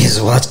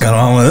 geez, what's going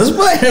on with this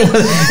boy?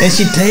 And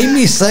she timed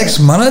me 6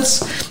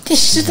 minutes. And she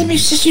said to me,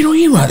 you know,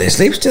 you want to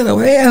sleep straight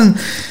away. And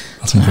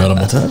that's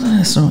incredible.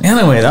 So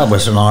anyway, that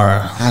was an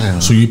hour. I don't know.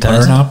 So you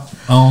power nap?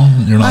 Oh,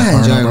 you're not. I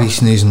enjoy we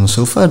sneeze on the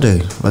sofa, I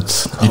do,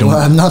 but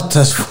I'm not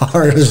as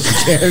far as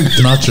Jared.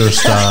 Not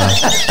just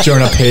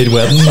during a paid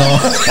wedding. No,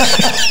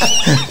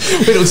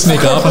 we don't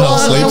sneak off and have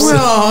sleeps.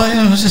 Well, you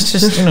know,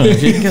 just you know,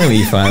 if you get a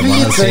wee 5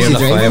 minutes here and a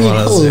 5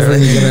 minutes there, when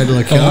you get out of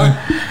the car.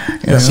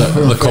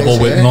 The couple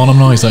waiting on him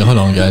now. He's like, hold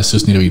on, guys,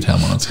 just need a wee 10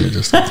 minutes here,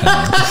 just 10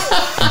 minutes.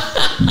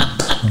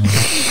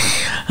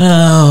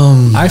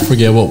 I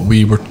forget what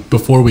we were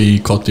before we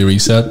cut the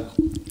reset.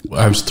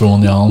 I was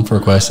throwing the Alan for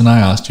a question. I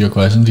asked you a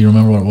question. Do you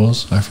remember what it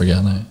was? I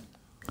forget now.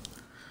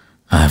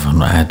 I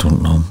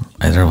don't know.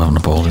 Either having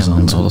apologies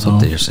on, so it's up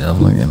to yourself,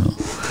 like, you know.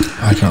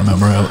 I can't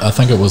remember. I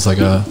think it was like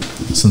a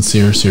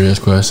sincere, serious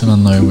question,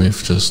 and now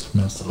we've just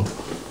messed it up.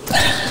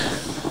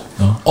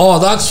 No. Oh,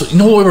 that's, you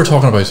know what we were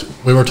talking about?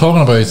 We were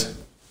talking about,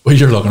 well,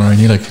 you're looking around,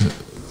 you're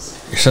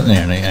sitting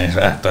there and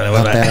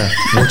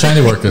we're trying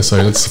to work this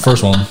out. It's the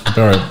first one.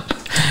 All right.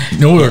 You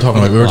know what we were talking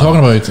about? We were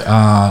talking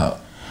about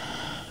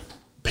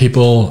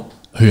people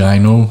who I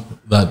know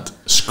that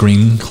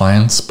screen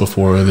clients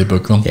before they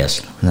book them.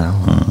 Yes. No.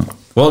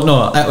 Well,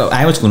 no,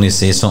 I was going to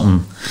say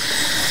something.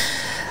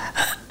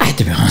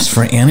 To be honest,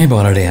 for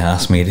anybody to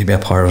ask me to be a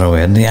part of a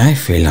wedding, I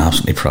feel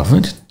absolutely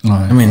privileged.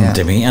 Right. I mean,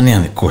 to me, and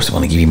then of course they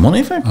want to give you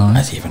money for it.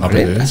 That's even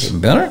great. That's even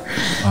better.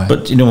 Aye.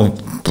 But you know,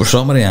 for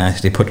somebody to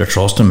actually put their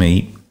trust in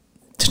me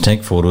to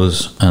take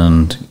photos,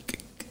 and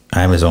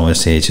I was always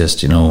say,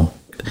 just, you know,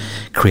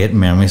 create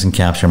memories and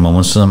capture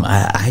moments of them.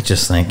 I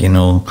just think, you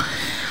know,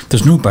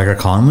 there's no bigger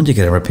compliment you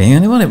could ever pay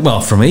anybody. Well,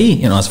 for me,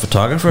 you know, as a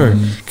photographer,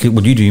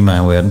 would you do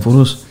my wedding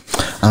photos?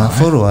 And a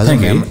photo as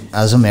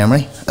a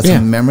memory. It's a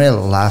memory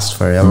that'll last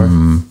forever.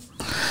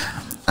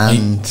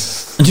 And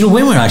you know,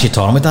 when we're actually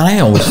talking about that, I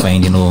always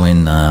find, you know,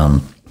 when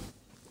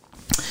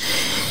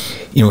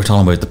you know, we're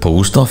talking about the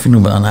pose stuff, you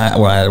know, but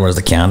whereas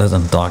the candid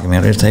and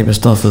documentary type of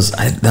stuff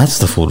that's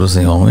the photos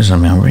they always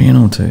remember, you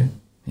know, too.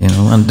 You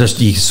know, and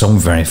there's some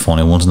very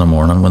funny ones in the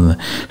morning when they're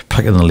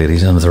picking the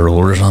ladies in with their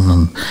rollers on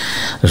and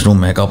there's no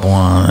makeup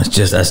on. It's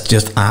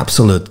just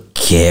absolute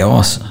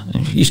chaos.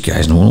 You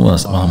guys know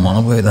what I'm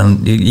on about,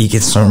 and you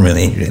get some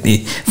really, really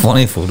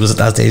funny photos at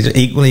that stage.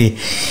 Equally,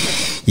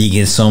 you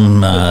get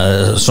some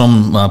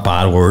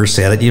bad words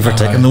said at you for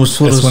taking those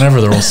photos. It's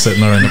whenever they're all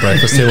sitting around the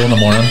breakfast table in the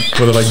morning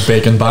with like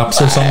bacon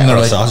baps or something. They're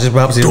like, sausage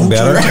baps even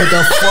better. Take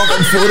a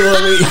fucking photo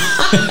of me.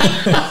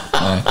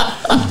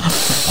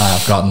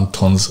 I've gotten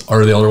tons.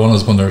 Or the other one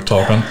is when they're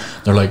talking,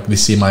 they're like, they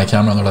see my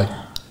camera and they're like,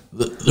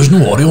 there's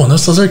no audio on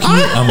this, is there?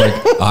 I'm like,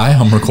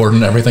 I'm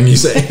recording everything you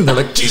say. And they're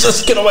like,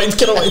 Jesus, get away.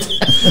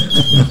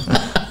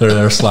 They're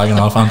there slagging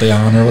off Auntie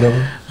Anne or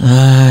whatever.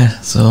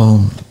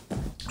 So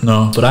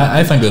no, but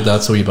I think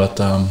that's a wee bit,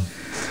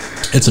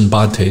 it's in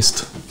bad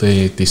taste.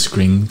 They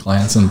screen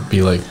clients and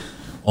be like,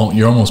 oh,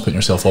 you're almost putting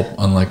yourself up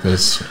on like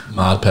this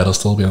mad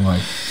pedestal, being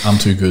like, I'm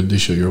too good to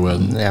shoot your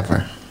wedding.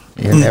 Never.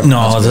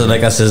 No,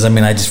 like I says, I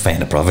mean, I just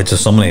find it profit.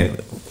 Just somebody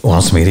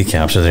wants me to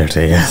capture their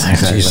day.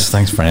 Thanks, Jesus,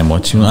 thanks very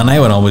much. And I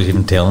would always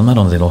even tell them, I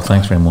don't say,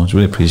 thanks very much.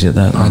 Really appreciate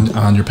that.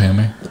 And you're paying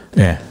me.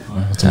 Yeah.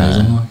 That's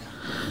amazing.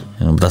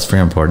 You know, but that's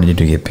very important. You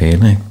do get paid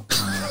now.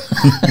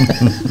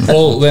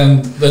 Well,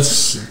 then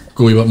let's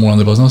go a wee bit more on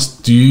the business.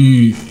 Do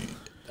you,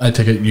 I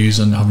take it,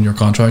 using having your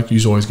contract,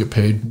 you always get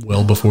paid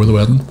well before the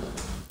wedding?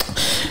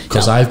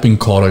 Because I've been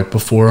caught out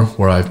before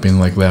where I've been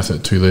like left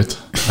it too late,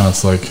 and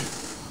it's like,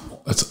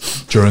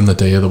 it's during the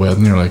day of the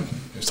wedding, you're like,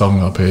 you still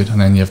haven't got paid, and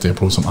then you have to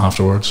approach them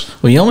afterwards.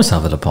 Well, you always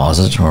have a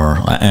deposit, or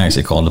I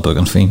actually call it a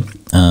booking fee,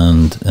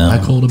 and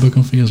I call it a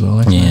booking fee as well.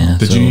 I think. Yeah.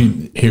 Did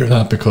you hear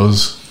that?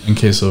 Because in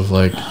case of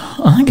like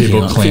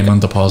people claiming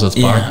deposits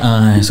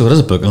back. So it is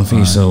a booking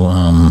fee. So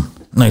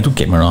now, don't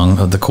get me wrong,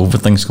 the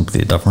COVID thing's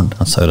completely different.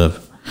 That's out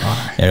of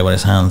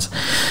everybody's hands.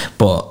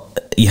 But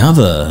you have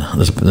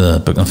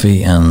the booking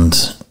fee, and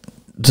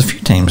there's a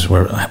few times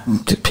where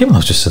people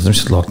have just said they're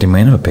just locked in.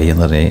 Mine have a pay in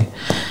the day.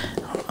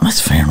 That's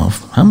fair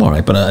enough. I'm all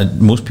right, but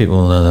most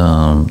people,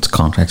 it's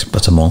contracts,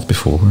 it's a month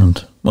before,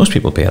 and most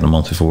people pay it a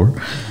month before.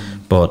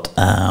 But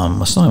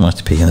it's not much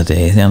to pay in the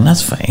day, then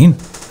that's fine.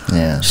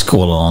 Yeah, just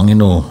go along, you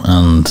know.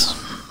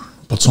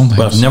 But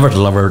sometimes, I've never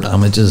delivered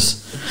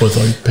images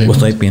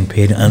without being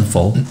paid in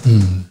full.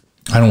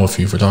 I know a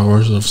few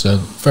photographers that have said,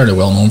 fairly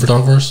well-known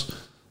photographers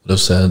that have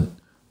said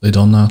they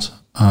done that,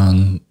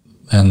 and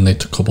they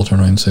took a couple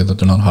turn around and say that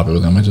they're not happy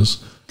with the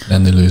images,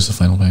 then they lose the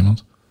final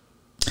payment.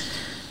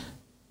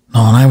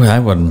 No, and I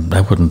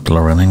wouldn't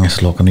deliver anything. I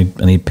said, look, I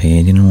need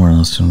paid, you know, or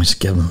else just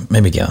give them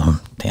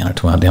 10 or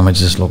 20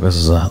 images. Look,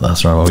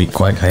 that's our week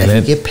quite highlight.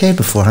 If you get paid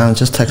beforehand, it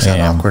just takes that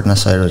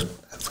awkwardness out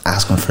of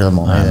asking for the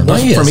money.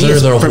 For me,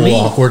 they're a whole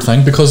awkward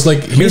thing, because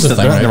like, here's the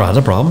thing, right? Never had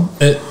a problem.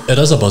 It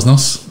is a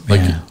business.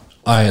 Like,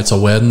 it's a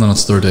wedding and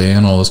it's their day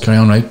and all this carry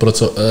on, right? But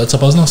it's a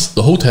business.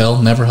 The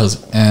hotel never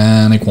has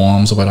any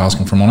qualms about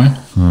asking for money.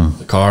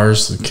 The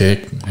cars, the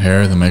cake,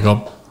 hair, the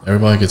makeup.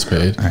 Everybody gets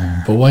paid,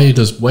 but why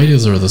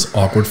is there this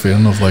awkward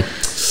feeling of like,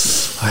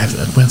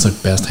 when's the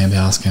best time to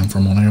ask him for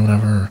money or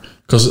whatever?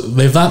 Because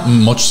they've that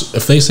much.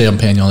 If they say I'm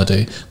paying you on the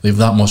day, they've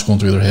that much going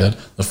through their head.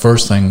 The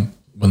first thing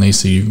when they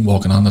see you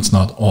walking on, it's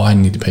not, I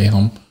need to pay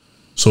him.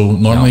 So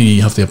normally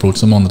you have to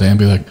approach them on the day and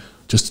be like,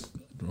 just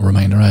a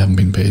reminder, I haven't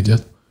been paid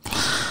yet.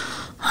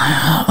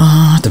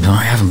 I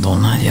haven't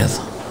done that yet.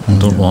 I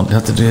don't want to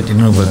have to do it, you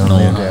know, but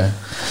no.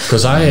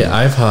 Because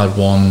I've had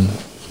one.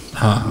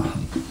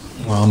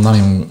 Well, I'm not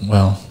even.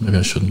 Well, maybe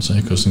I shouldn't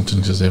say because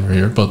things ever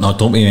here. But no,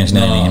 don't be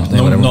mentioning any names.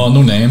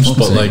 No names.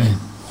 But like,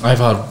 I've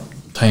had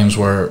times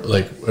where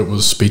like it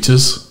was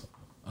speeches,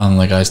 and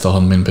like I still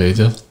hadn't been paid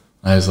yet.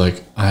 I was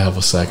like, I have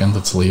a second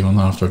that's leaving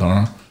after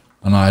dinner,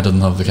 and I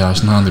didn't have the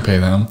cash in hand to pay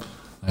them.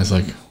 I was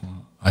like,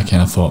 I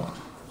kind of thought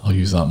I'll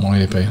use that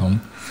money to pay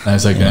him. And I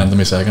was like, end of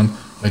my second,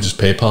 I just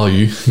PayPal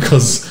you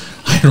because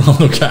I don't have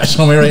no cash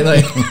on me right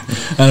now.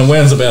 And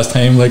when's the best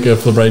time? Like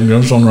if the bride and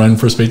groom's run around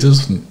for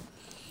speeches.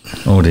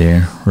 Oh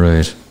dear,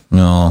 right?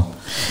 No,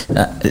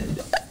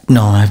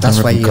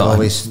 that's why you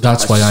always.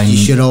 That's why you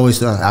should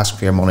always ask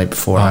for your money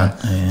beforehand.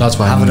 That's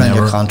why have it on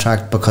your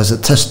contract, because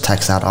it just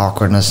takes that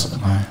awkwardness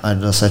out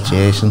of the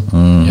situation.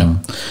 Yeah.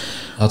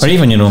 But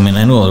even, you know, I mean,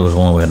 I know there was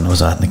one wedding I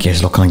was at, and the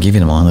case, look, can I give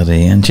you the money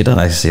today? And she did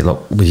actually say,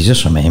 look, will you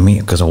just remind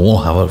me, because I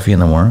won't have it for you in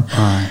the morning.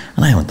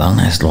 And I went down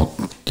and I said, look,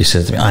 you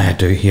said to me, I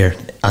do here,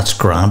 that's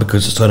grand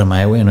because it's out of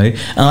my way now.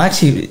 And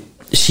actually,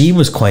 she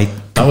was quite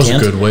content. That was a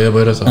good way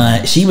about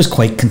it. She was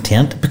quite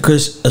content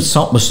because it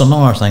was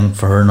another thing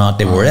for her not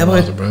to worry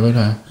about.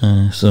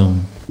 So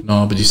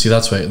no, but you see,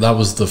 that's why that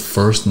was the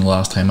first and the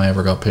last time I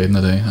ever got paid in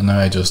a day, and now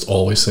I just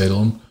always say to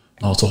them,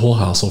 "Oh, it's a whole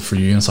hassle for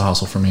you, and it's a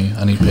hassle for me.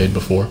 I need paid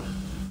before."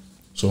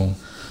 So,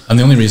 and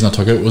the only reason I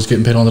took it was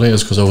getting paid on the day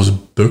is because I was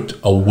booked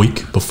a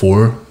week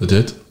before they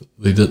did.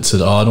 They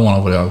said, "Oh, I don't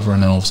want a videographer,"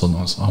 and then all of a sudden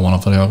I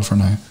want a videographer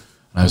now, and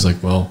I was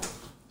like, "Well,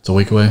 it's a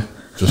week away.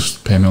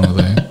 Just pay me on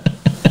the day."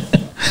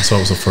 So it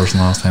was the first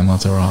and last time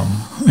that's ever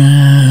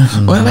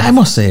happened. Well, I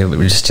must say, we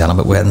were just chatting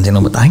about weddings, you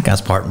know, but I think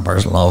that's part and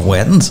parcel of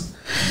weddings.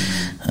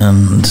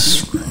 And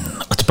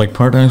it's big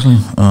part actually.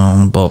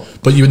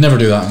 But you would never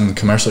do that in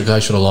commercial, because I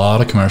should a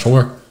lot of commercial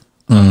work.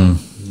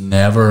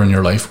 Never in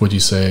your life would you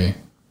say,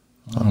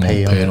 I won't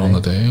pay it on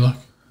the day. Like,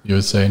 you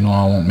would say, no,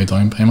 I want my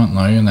down payment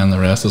now, and then the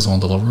rest is on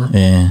delivery.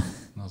 Yeah.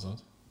 That's it.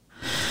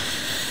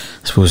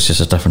 I suppose it's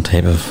just a different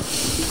type of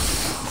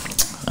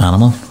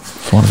animal,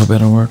 for want of a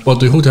better word. But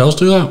do hotels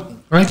do that?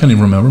 I can't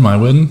even remember my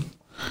wedding.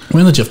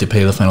 When did you have to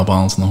pay the final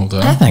balance in the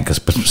hotel? I think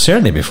it's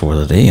certainly before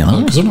the day, you know.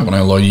 Because they're not going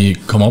to allow you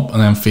to come up and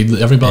then feed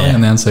everybody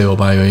and then say, oh,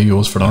 by the way,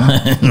 yours for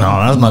that. No,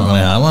 that's not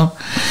going to happen.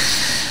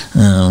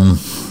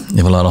 You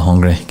have a lot of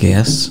hungry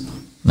guests.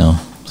 No,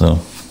 so...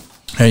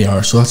 Here you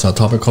are, so that's that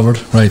topic covered.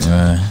 Right.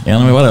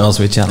 Anyway, what else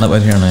are we chatting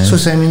about here now? So,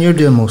 Simon, you're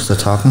doing most of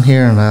the talking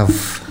here, and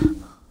I've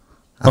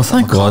Oh,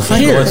 thank God.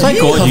 Thank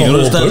God you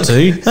noticed that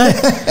too.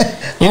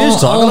 You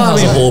just talk about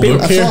a whole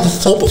book here.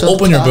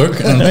 Open your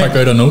book and pick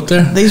out a note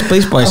there. These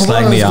boys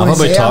slag me off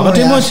about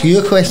talking too much. Ask you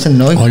a question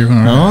now. Oh, you're going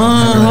to...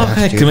 No,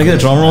 okay. Can we get a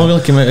drum roll?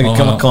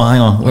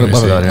 Hang on. What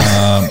have we got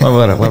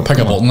here? Pick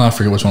a button. I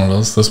forget which one it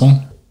is. This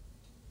one?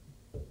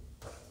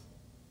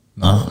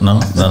 No,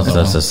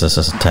 this is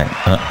a tech.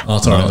 Oh,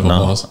 it's alright.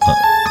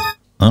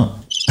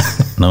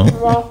 No.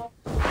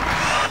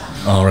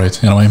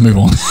 Alright, anyway, move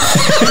on.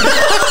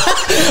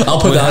 I'll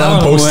put that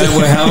on post.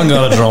 We haven't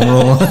got a drum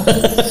roll.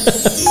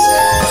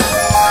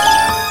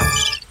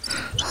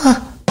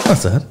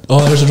 What's that?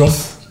 Oh, there's a drum.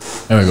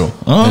 There we go.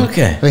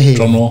 Okay.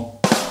 Drum roll.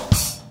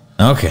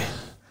 Okay.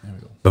 There we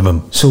go. Boom,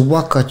 boom. So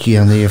what got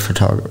you into your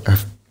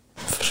videography?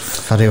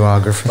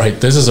 Right,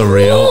 this is a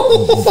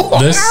real...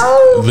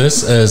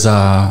 This is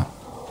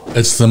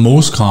it's the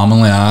most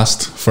commonly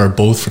asked for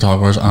both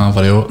photographers and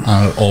video,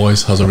 and it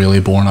always has a really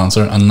boring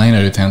answer, and 9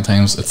 out of 10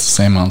 times it's the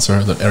same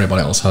answer that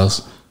everybody else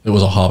has. It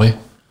was a hobby.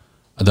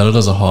 I did it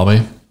as a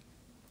hobby,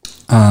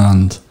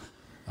 and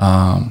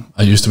I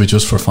used to be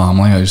just for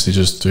family. I used to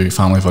just do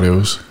family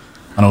videos,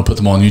 and I would put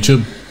them on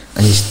YouTube.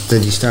 And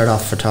did you start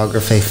off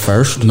photography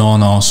first?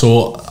 No.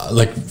 So,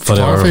 like,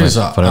 photography is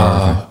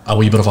a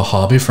wee bit of a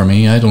hobby for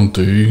me. I don't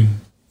do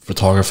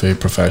photography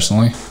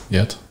professionally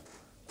yet.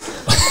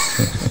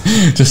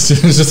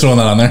 just throwing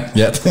that on there.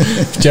 Yet,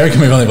 Jerry can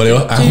move on the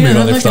video. I can move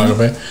on the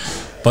photography.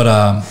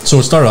 But so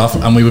it started off,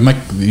 and we would make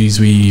these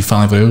wee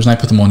family videos, and I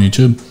put them on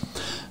YouTube.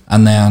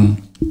 And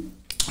then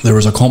there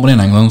was a company in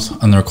England,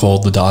 and they're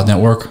called the Dad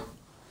Network,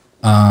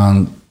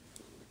 and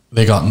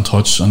they got in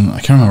touch, and I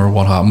can't remember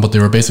what happened, but they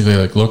were basically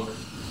like, look,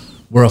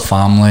 we're a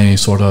family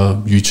sort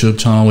of YouTube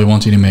channel. We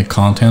want you to make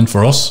content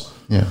for us.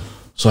 Yeah.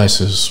 So I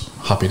says,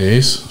 happy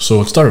days.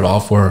 So it started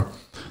off where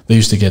they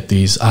used to get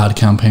these ad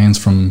campaigns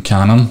from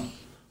Canon,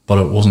 but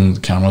it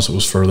wasn't cameras, it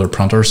was for their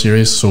printer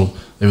series. So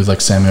they would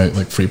like send me out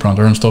like free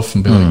printer and stuff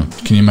and be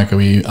like, can you make a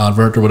wee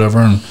advert or whatever,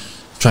 and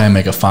try and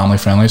make it family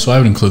friendly. So I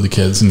would include the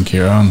kids and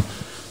Kira and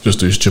just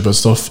do stupid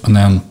stuff, and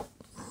then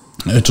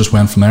it just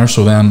went from there.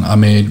 So then I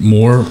made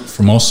more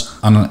from us,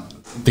 and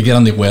to get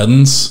on the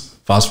weddings,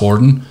 fast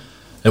forwarding,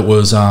 it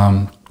was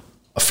a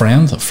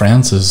friend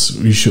says,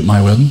 you shoot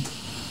my wedding?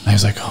 And I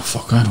was like, oh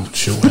fuck, I don't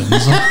shoot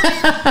weddings.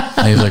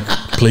 I was like,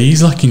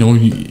 please, like, you know,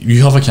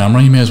 you have a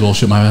camera, you may as well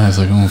shoot my wedding. I was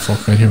like, oh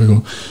fuck, right, here we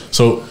go.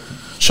 So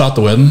shot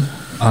the wedding,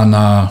 and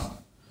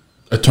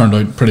it turned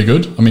out pretty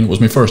good. I mean, it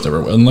was my first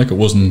ever wedding. Like, it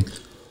wasn't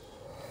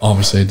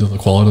obviously to the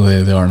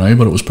quality they are now,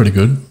 but it was pretty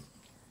good.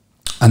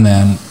 And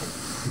then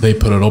they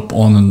put it up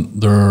on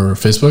their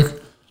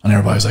Facebook, and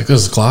everybody was like,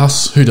 this is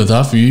class, who did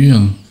that for you?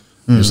 And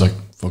it was like,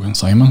 fucking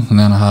Simon. And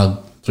then I had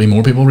 3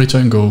 more people reach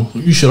out and go,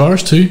 you should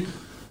ours too.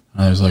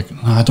 And I was like,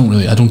 no, I don't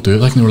do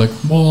it. Like, and they were like,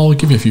 well, I'll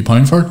give you a few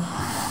pound for it.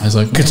 I was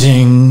like,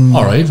 ka-ching.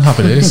 All right,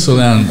 happy days. So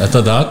then I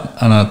did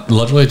that, and it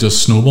literally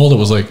just snowballed. It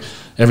was like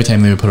every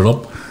time they would put it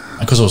up,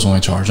 because I was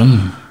only charging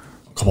a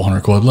couple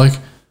 £100, like,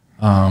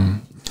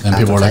 and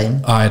people were like,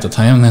 at the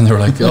time, and then they were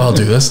like, oh, I'll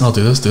do this, and I'll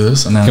do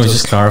this, and then can we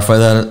just clarify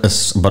that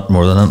it's a bit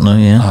more than it now?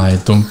 Yeah, I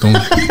don't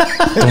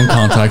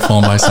contact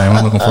Phone by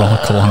Simon looking for a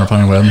couple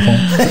 £100 wedding phone.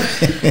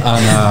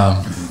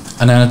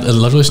 And then it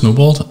literally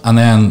snowballed, and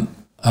then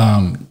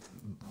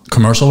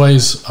commercial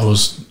wise, I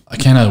was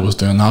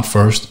doing that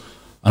first,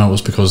 and it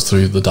was because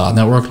through the Dad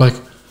Network, like,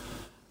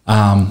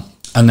 and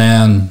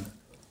then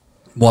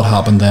what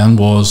happened then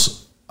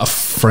was a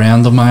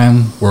friend of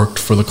mine worked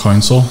for the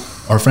council.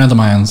 Our friend of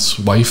mine's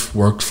wife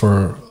worked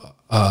for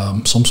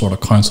some sort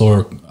of council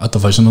or a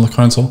division of the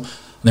council, and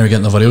they were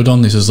getting the video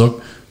done. He says,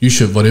 look, you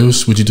shoot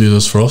videos, would you do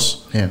this for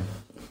us? Yeah.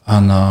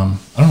 And I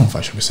don't know if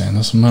I should be saying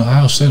this.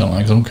 I'll say it online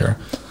because I don't care.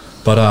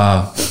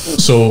 But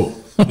so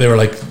they were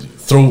like,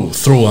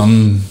 throw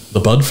on the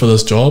bud for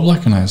this job,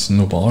 like, and I said,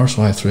 no bother.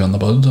 So I threw on the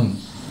bud and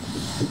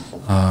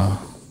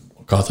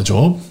got the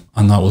job,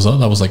 and that was it.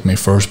 That was like my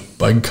first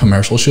big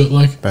commercial shoot,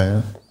 like.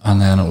 Right. And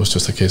then it was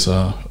just a case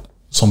of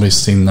somebody's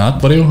seen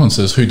that video and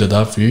says, who did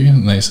that for you?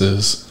 And they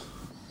says,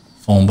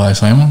 Phone by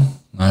Simon.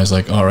 And I was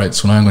like, all right,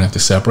 so now I'm going to have to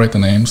separate the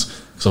names,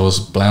 because I was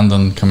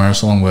blending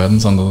commercial and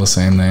weddings under the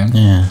same name.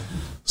 Yeah.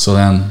 So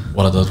then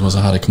what I did was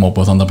I had to come up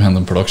with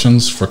independent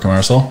productions for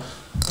commercial,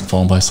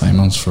 Phone by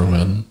Simon's for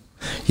wedding.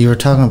 You were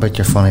talking about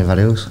your funny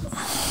videos.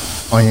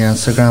 On your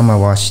Instagram, I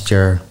watched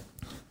your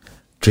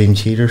Dream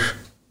Cheaters.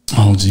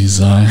 Oh jeez,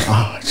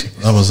 Oh, jeez.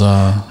 that was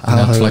a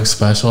Netflix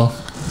special.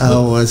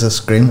 Oh, it's a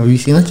screen. Have you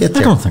seen it yet?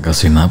 I don't think I've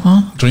seen that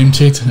one. Dream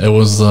Cheat. It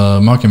was a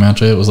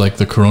mockumentary. It was like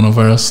the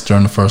coronavirus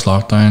during the first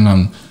lockdown,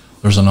 and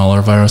there's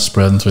another virus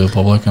spreading through the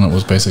public, and it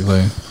was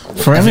basically.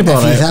 For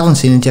anybody, If you haven't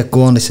seen it yet,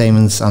 go on to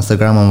Simon's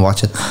Instagram and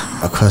watch it,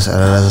 because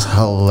it is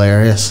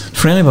hilarious.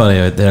 for anybody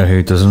out there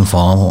who doesn't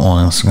follow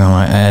on Instagram,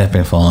 I've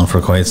been following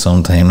for quite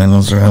some time on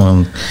Instagram,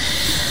 and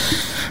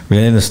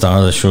really the star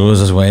of the show is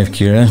his wife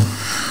Kira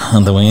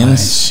and the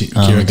Waynes.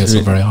 Kira gets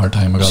a very hard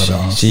time. I gotta be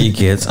honest. She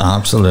gets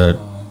absolute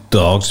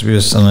dog's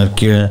abuse, and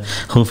Kira,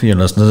 hopefully you're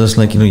listening to this.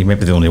 Like, you know, you might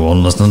be the only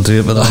one listening to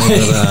it, but but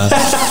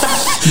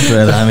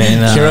I mean,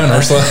 Kira and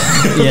Ursula.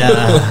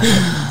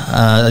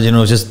 yeah, you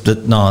know, just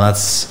that. No,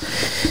 that's.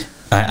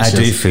 I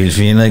do feel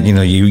for you, like, you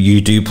know,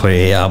 you do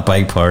play a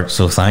big part.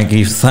 So thank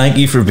you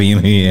for being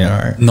who you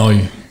are.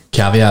 No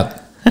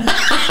caveat.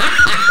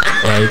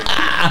 Right.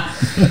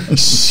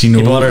 She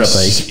knows. You bought her a bike.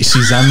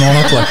 She's in on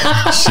it. Like,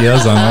 she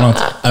is in on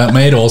it. And it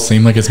might all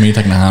seem like it's me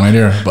taking a hand out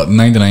here, but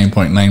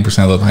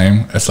 99.9% of the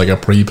time, it's like a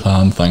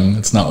pre-planned thing.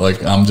 It's not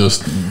like I'm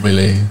just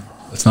really.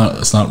 It's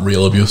not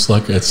real abuse.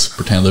 Like, it's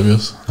pretend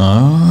abuse.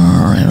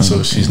 Oh, right.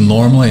 So she's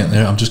normally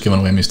there. I'm just giving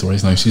away my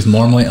stories now. She's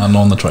normally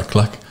on the trick.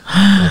 Like,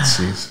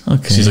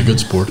 she's a good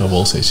sport. I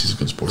will say she's a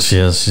good sport.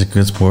 She's a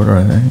good sport,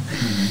 right?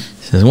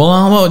 She says, "Well,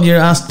 I'll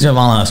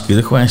ask you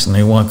the question.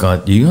 Now, what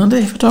got you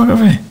into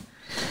photography?"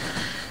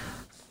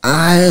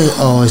 I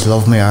always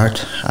loved my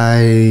art.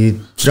 I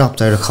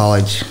dropped out of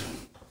college,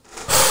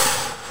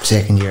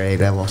 second year A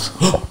levels,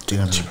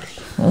 doing it.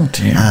 Oh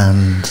dear!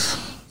 And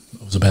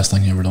It was the best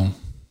thing you ever done.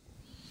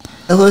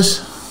 it was,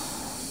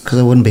 because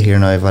I wouldn't be here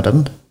now if I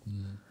didn't.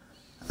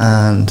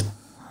 And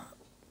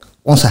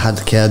once I had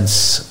the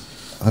kids,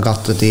 I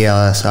got the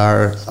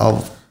DLSR.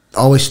 I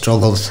always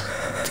struggled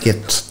to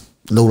get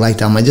low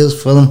light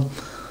images for them.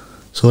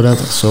 So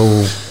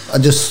I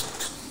just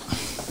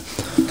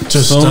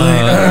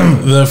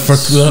the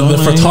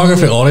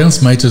photography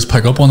audience might just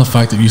pick up on the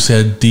fact that you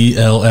said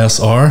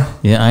DLSR.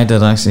 Yeah, I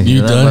did actually.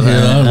 You did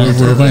hear that.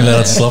 We're going to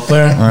let it slip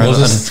there.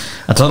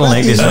 I told him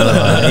like this.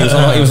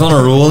 He was on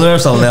a roll there,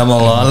 so leave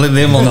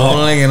him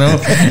alone, you know.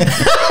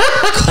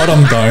 Cut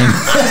him down.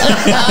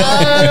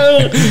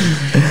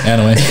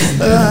 Anyway.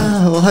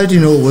 well, how do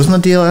you know it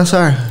wasn't a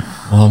DLSR?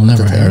 Well, I've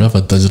never heard of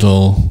a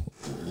digital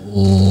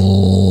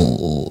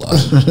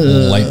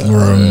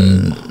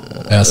Lightroom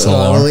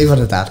SLR. I'll leave it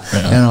at that.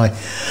 Yeah. Anyway,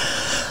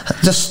 I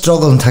just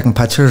struggled taking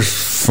pictures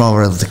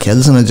for the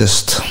kids, and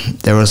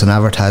there was an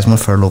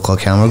advertisement for a local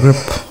camera group.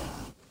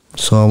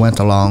 So I went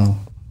along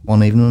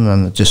one evening,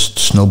 and it just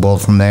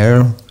snowballed from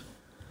there.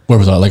 Where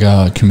was that? Like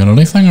a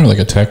community thing or like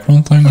a tech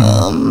run thing?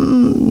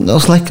 It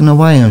was like in a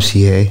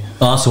YMCA.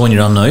 Oh, so when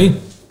you're on now?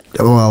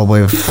 Well,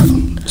 we've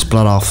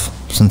split off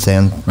since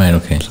then. Right,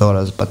 okay. So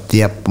it is. But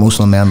yep, most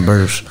of the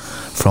members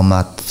from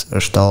that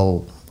are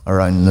still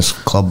around this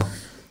club.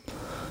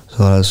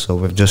 So it is. So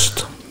we've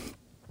just...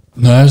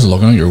 No, I was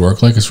looking at your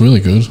work, like, it's really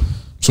good.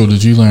 So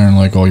did you learn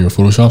like all your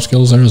Photoshop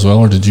skills there as well,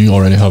 or did you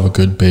already have a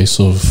good base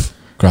of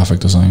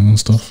graphic design and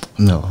stuff?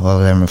 No, I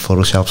learned my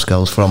Photoshop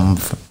skills from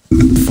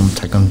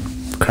taking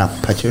crap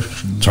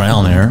pictures.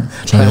 Trial and error.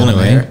 Trial and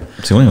error.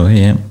 It's the only way,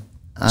 yeah.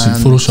 See,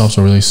 Photoshop's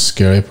a really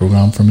scary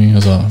program for me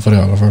as a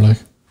videographer, like.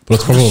 But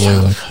it's probably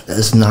like...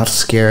 It's not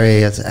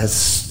scary.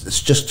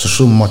 It's just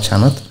so much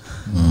in it.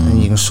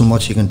 And so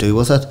much you can do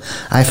with it.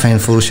 I find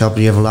Photoshop,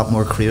 you have a lot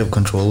more creative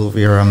control over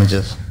your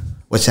images,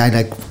 which I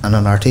like in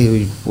an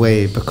arty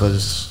way,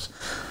 because...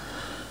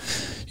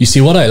 You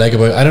see, what I like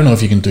about... I don't know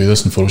if you can do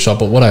this in Photoshop,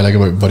 but what I like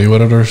about video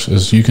editors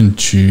is you can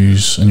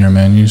choose in your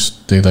menus,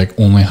 they like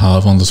only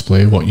have on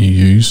display what you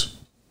use.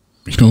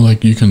 You know,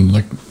 like you can,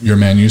 like your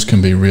menus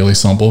can be really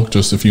simple,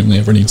 just if you only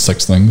ever need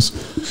 6 things,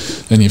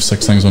 then you have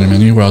 6 things on your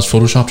menu, whereas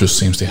Photoshop just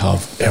seems to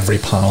have every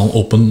panel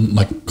open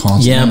like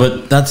constantly. Yeah,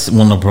 but that's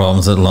one of the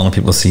problems that a lot of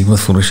people see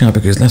with Photoshop,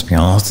 because let's be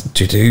honest,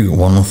 to do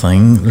one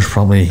thing, there's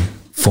probably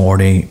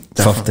 40,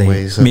 different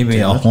 50,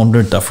 maybe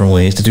 100 different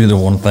ways to do the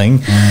one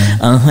thing.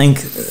 And I think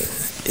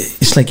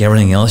it's like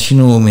everything else, you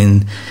know, I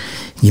mean,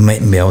 you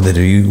mightn't be able to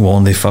do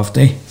 1 to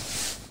 50,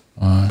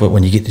 but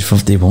when you get to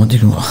 51, you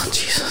go, oh,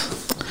 Jesus.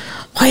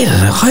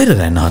 How did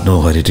I not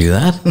know how to do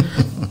that?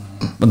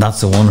 But that's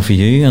the one for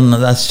you, and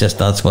that's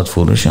what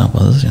Photoshop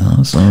is, you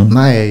know. So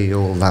my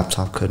old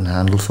laptop couldn't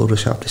handle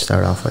Photoshop to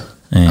start off with.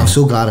 Yeah. I'm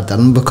so glad it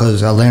didn't,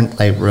 because I learned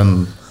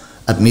Lightroom.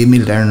 It made me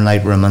learn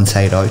Lightroom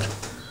inside out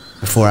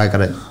before I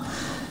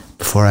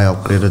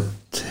upgraded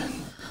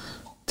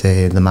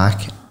to the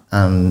Mac.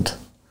 And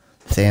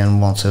then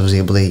once I was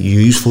able to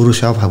use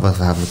Photoshop, have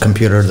a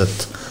computer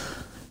that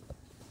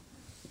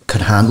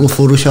could handle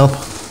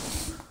Photoshop.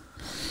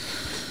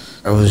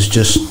 It was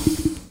just,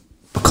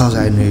 because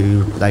I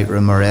knew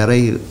Lightroom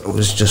already, it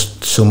was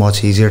just so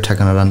much easier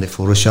taking it into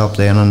Photoshop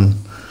then. And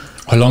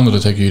how long did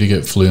it take you to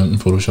get fluent in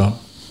Photoshop?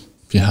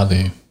 If you had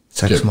the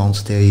 6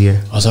 months to a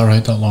year. Was that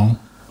right, that long?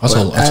 That's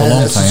a long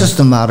time. It's just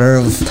a matter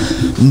of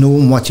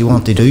knowing what you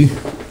want to do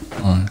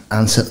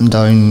and sitting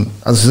down.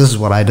 This is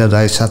what I did.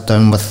 I sat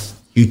down with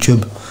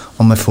YouTube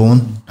on my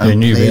phone. Your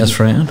new best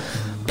friend?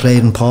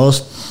 played and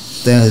paused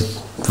the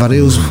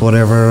videos,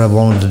 whatever I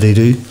wanted to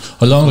do.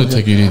 How long did it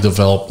take you to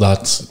develop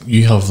that?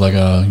 You have like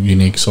a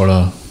unique sort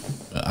of,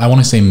 I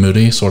want to say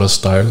moody sort of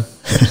style.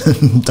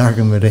 Dark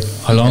and moody.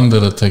 How long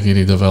did it take you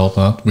to develop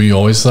that? Were you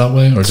always that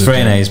way? Or It's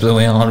very nice, but it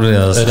really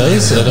is.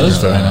 It is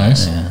very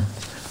nice. Yeah.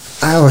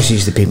 I always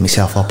used to beat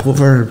myself up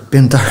over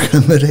being dark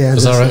and moody.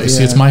 Is that right?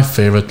 See, it's my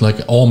favourite. Like,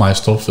 all my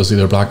stuff is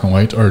either black and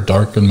white or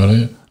dark and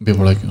moody.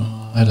 People are like,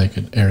 oh, I like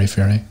it airy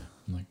fairy.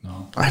 I'm like,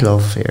 no. I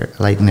love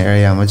light and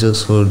airy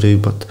images, so I do,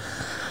 but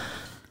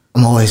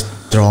I'm always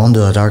drawn to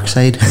the dark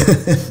side.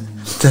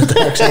 The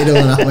dark side of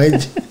an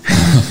image.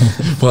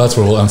 Well, that's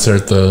where we'll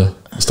insert the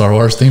Star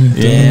Wars theme.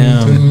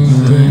 Yeah.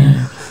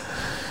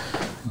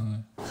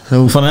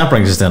 So Funny, that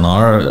brings us to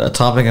another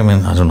topic. I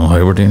mean, I don't know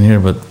how we're doing here,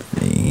 but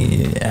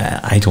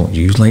I don't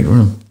use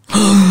Lightroom.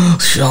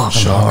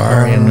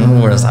 Shocker. You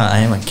know, whereas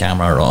I'm a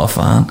camera raw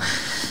fan.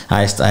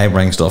 I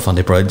bring stuff on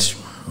the bridge,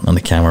 on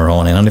the camera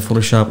raw and in on the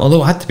Photoshop.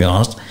 Although I have to be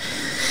honest,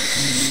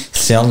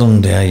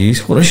 seldom do I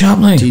use Photoshop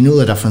now. do you know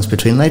the difference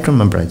between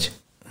Lightroom and Bridge?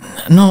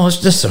 No,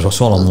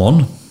 it's all in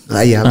one.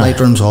 Yeah,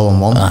 Lightroom's all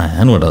in one.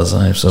 I know it is.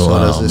 So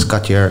it is, it's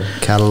got your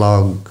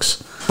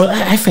catalogues. But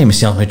I find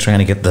myself now trying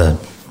to get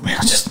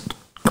just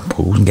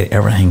compose and get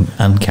everything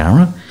on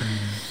camera.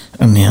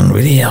 And then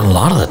really a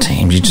lot of the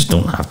times you just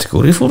don't have to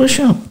go to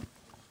Photoshop.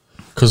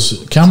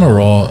 Because Camera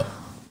Raw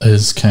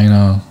is kind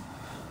of,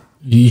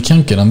 you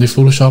can't get into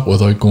Photoshop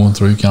without going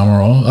through Camera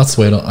Raw. That's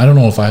the way, I don't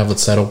know if I have it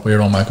set up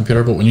weird on my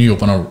computer, but when you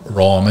open a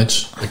raw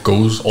image, it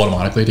goes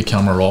automatically to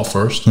Camera Raw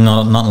first.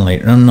 No, not in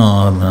Lightroom.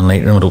 No, in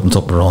Lightroom it opens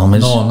up a raw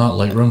image. No, not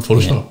Lightroom,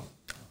 Photoshop.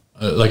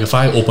 Like if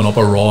I open up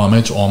a raw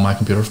image on my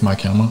computer from my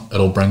camera,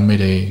 it'll bring me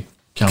to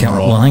Camera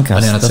Raw. Well, I think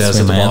and then it that's says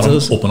at the where mine bottom,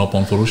 is. open up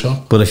on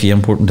Photoshop. But if you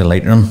import into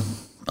Lightroom,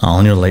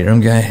 on your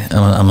Lightroom guy,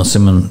 I'm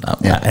assuming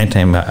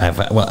anytime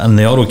in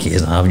the auto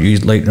case I've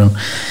used Lightroom,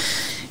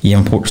 you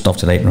import stuff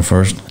to Lightroom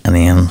first, and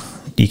then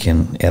you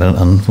can edit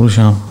on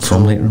Photoshop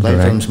from Lightroom.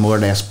 Lightroom's more or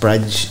less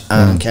Bridge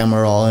and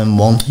Camera Raw in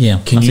one. Yeah,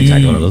 Can that's you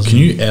exactly what it is. can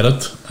you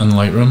edit in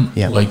Lightroom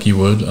Yeah. like you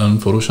would in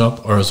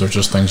Photoshop, or is there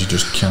just things you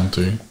just can't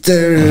do?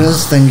 There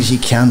is things you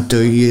can't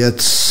do.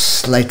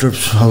 It's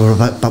Lightroom's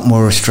a bit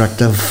more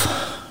restrictive.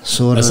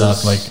 So it Is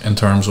that like in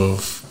terms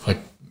of like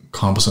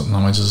composite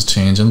images,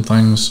 changing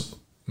things,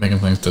 making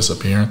things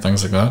disappear,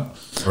 things like that?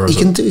 Or is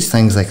you can do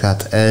things like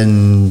that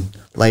in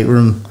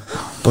Lightroom,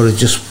 but it's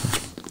just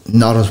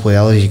not as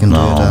well as you can do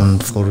it in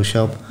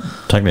Photoshop.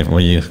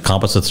 Technically, you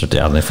composites are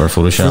definitely for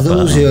Photoshop. For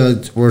those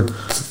who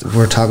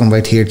we're talking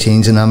about here,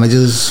 changing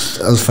images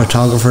as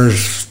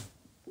photographers,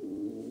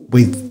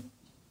 we.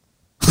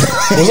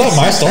 Was that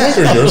my stomach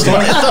or your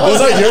stomach? Was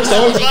that your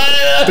stomach?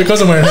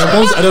 Because I'm wearing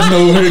headphones, I didn't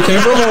know who it came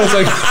from. I was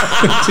like,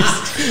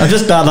 I'm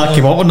just glad that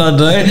came up on that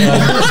day.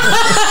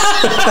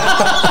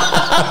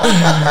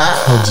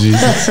 oh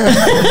Jesus!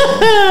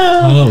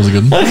 Oh, that was a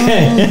good one.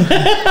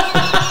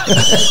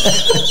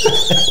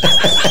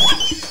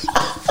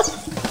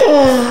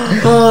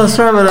 Oh,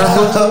 sorry about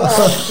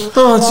that.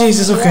 Oh,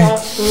 Jesus, okay.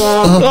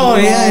 Oh,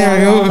 yeah, here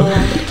we go.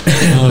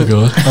 Oh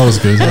God, that was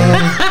good.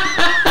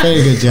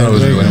 Very good job. That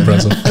was really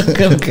impressive.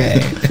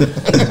 Okay.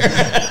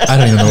 I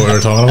don't even know what we were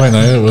talking about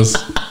now. It was.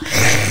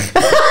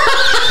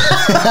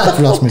 I've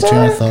lost my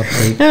train of thought.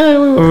 Right? Yeah,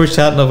 we were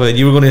chatting about,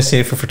 you were going to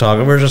say for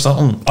photographers or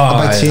something.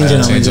 About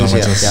changing images.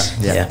 images.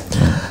 Yeah.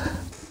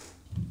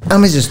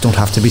 Images don't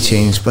have to be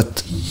changed,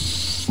 but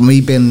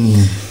me being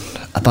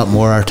a bit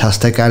more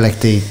artistic, I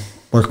like to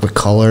work with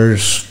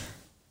colours.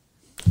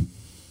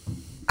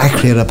 I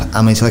create an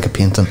image like a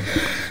painting.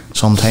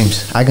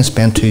 Sometimes I can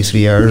spend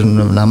 2-3 hours on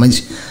an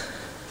image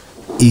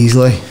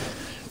easily,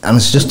 and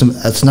it's just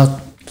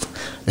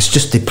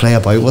to play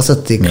about with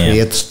it to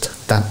create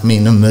that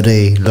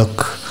moody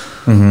look.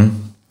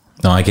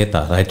 No, I get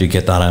that. I do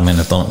get that. I mean,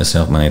 I've done it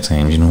myself many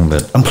times, you know,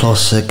 but... And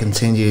plus, it can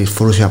send you,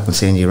 Photoshop can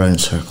send you around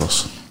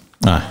circles.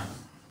 Aye.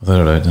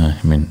 Without a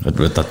doubt, I mean,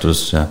 that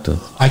was...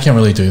 I can't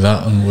really do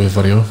that with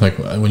video. Like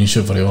when you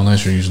shoot video,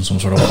 unless you're using some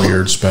sort of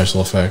weird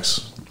special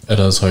effects, it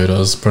is how it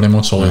is, pretty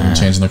much, all even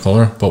changing the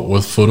colour. But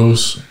with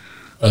photos,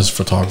 as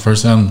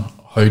photographers then,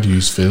 how do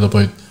you feel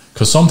about...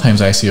 Because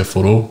sometimes I see a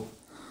photo,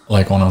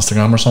 like on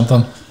Instagram or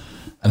something,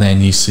 and then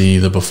you see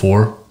the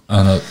before,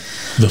 and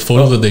the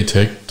photo that they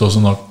take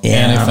doesn't look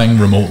anything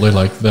remotely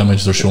like the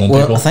image they're showing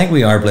people. I think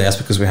we are blessed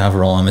because we have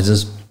raw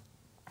images.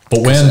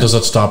 But when does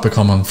it stop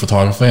becoming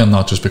photography and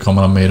not just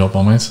becoming a made-up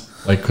image?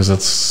 Like, because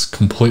it's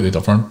completely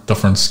different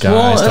skies,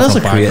 Well, it is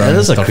different it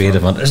is backgrounds, a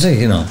creative,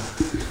 you know.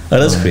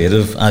 It is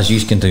creative, as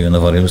you can do in the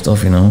video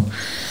stuff, you know.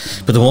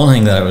 But the one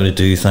thing that I really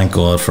do, thank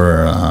God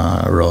for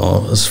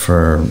raw, is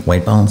for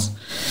white balance.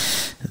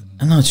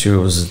 I'm not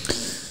sure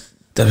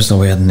there was no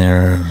wedding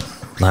there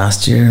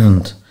last year,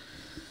 and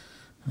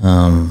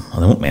I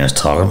don't mean us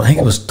talking, but I think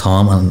it was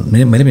Tom and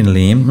it might have been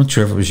Liam. I'm not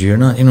sure if it was you or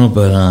not, you know,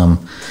 but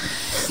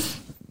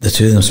the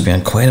two of them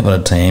spent quite a bit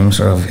of time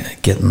sort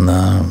of getting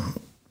the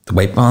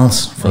white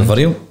balance for the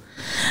video.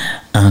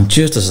 And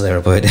just as they were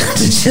about to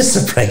just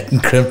a bright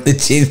and crimp, they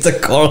changed the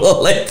colour of the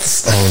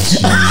lights. Oh,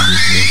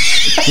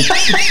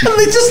 And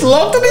they just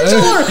looked at each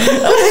other.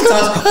 And I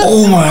thought,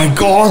 oh my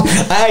God.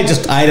 I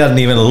didn't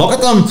even look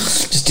at them.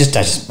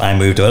 I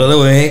moved out of the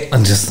way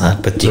and just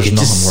that. But you There's could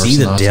just nothing worse see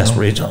than the that,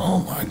 desperation. Oh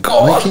my Why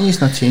God. can you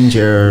not change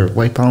your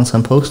white balance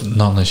in post?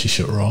 not unless you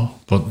shoot raw,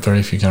 but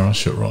very few cameras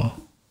shoot raw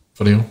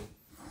video.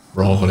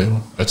 Raw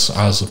video. It's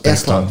as a big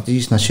S-Log. thing. Do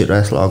you not shoot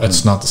S-Log?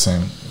 It's not the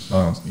same.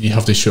 You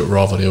have to shoot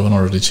raw video in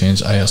order to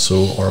change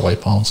ISO or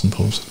white balance in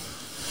post.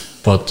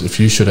 But if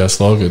you shoot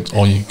S-Log,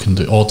 all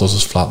it does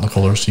is flatten the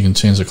colours. You can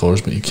change the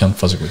colours, but you can't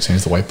physically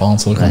change the white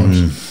balance of the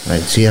colours.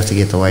 Right, so you have to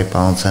get the white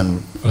balance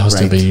in. It has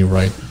to be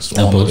right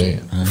on the day.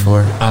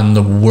 For And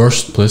the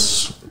worst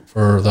place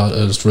for that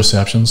is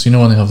receptions. You know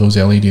when they have those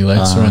LED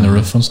lights around the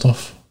roof and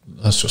stuff?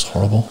 That's just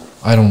horrible.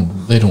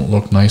 They don't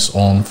look nice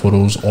on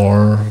photos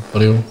or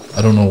video.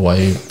 I don't know why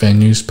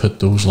venues put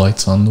those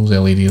lights on, those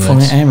LED For me,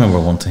 lights. I remember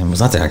one time, was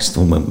that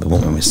actually the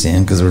one we were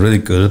saying, because they were really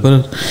good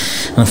about it.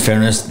 And in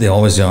fairness, they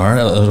always are,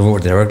 over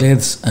at the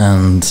Everglades,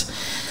 and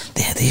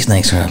they had these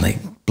nice sort of like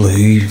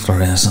blue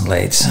fluorescent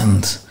lights,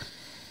 and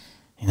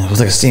it was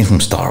like a scene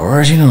from Star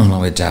Wars, and all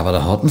with Jabba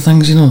the Hutt and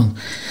things, And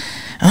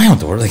I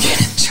went over again,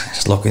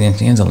 just looking and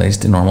change the lights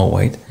to normal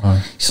white.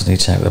 Just need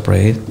to check with the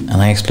bride,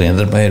 and I explained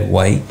it about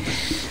why.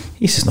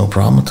 He says no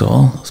problem at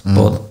all,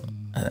 but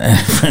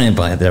for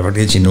anybody that ever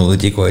did,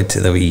 that you go out to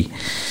the wee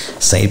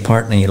side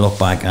part and you look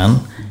back in.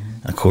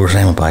 Of course,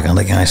 I went back on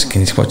the guy. I said,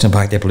 "Can you switch him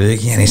back to blue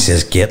again?" He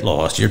says, "Get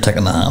lost! You're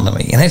taking the hand of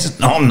me." And I said,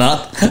 "No, I'm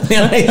not."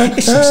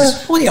 He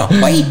says, "Why?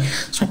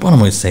 So I brought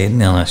him outside and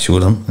then I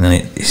showed him. And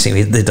then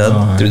they did.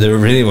 They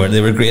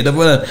were great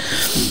about it.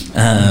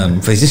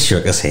 But he just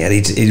shook his head.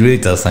 He really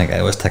does think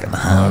I was taking the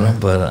hand of him.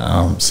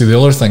 But See, the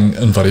other thing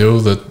in video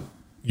that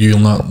you'll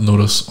not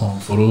notice on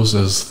photos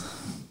is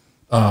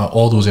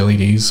all those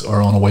LEDs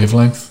are on a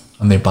wavelength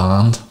and they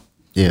band.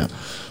 yeah.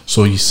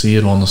 So you see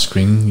it on the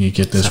screen, you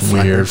get this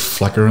weird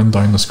flickering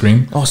down the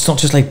screen. oh, it's not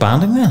just like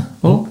banding then.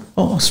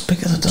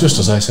 Speak of the Just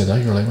as I said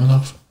that, your light went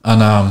off. And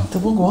they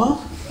won't go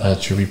off.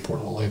 it's your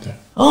portable light there.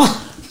 Oh,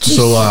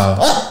 So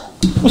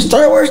with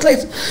Star Wars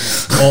lights.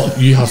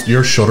 you have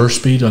your shutter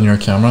speed on your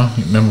camera.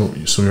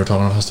 Remember, so you're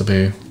talking it has to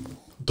be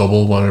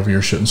double whatever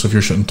you're shooting. So if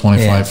you're shooting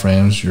 25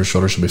 frames, your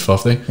shutter should be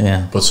 50.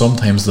 Yeah. But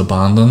sometimes the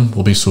banding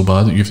will be so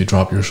bad that you have to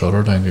drop your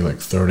shutter down to like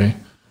 30.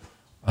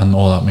 And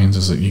all that means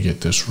is that you get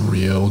this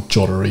real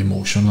juddery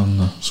motion.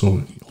 And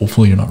so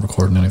hopefully you're not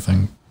recording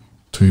anything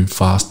too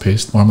fast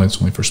paced. Normally it's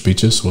only for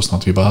speeches, so it's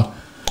not too bad.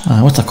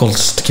 What's that called?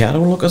 Staccato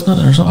look, isn't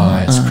it? Or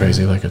something? It's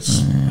crazy, like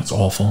it's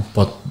awful.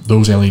 But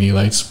those LED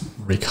lights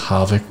wreak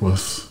havoc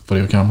with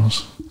video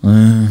cameras.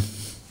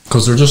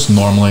 Because they're just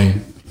normally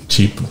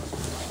cheap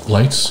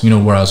lights,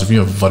 whereas if you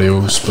have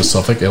video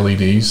specific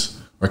LEDs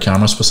or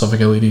camera specific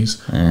LEDs,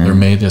 they're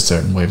made at a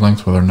certain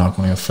wavelength where they're not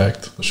going to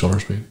affect the shutter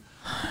speed.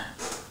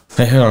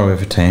 Hey, how are we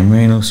for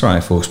time?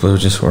 Sorry, folks,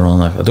 but we're on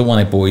that. I don't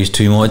want to bore you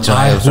too much.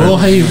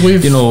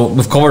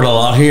 We've covered a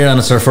lot here, and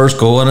it's our first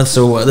go on it,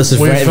 so this is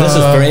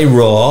very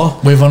raw.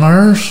 We've an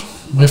hours.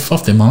 We have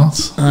 50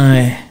 minutes.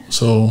 Aye.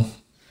 So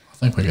I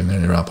think we can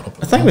nearly wrap it up.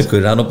 I think we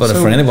could wrap up, but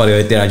for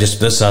anybody out there, this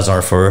is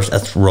our first.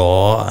 It's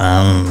raw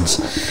and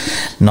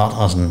not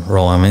as in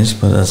raw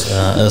image, but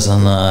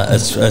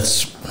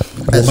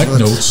We'll make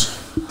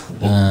notes.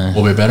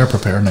 We'll be better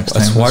prepared next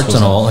time. It's words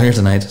and all here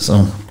tonight,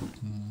 so.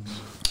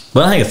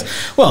 But I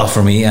think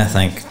for me, I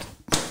think,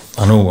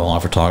 I know all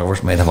our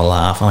photographers might have a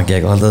laugh and a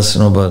giggle at this,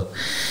 but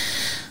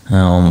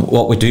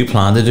what we do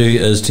plan to do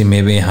is to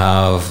maybe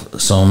have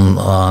some,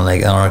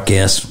 like our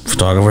guest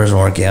photographers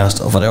or guest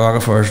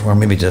videographers, or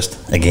maybe just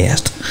a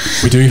guest.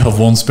 We do have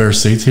one spare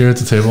seat here at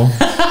the table.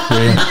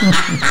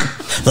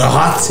 The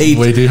hot seat.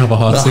 We do have a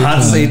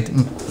hot seat.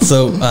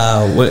 So,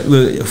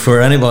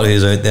 for anybody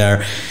who's out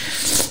there,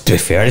 to be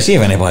fair, to see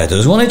if anybody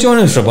does want to join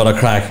us for a bit of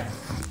crack,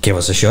 give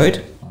us a shout.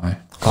 Aye.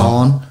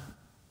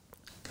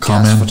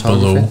 Comment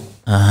below.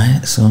 Aye,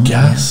 so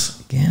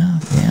Gas. Yeah.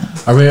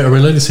 Are we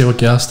allowed to say what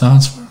gas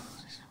stands for?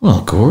 Well,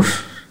 of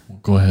course.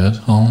 Go ahead,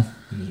 Alan.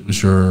 It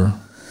was your.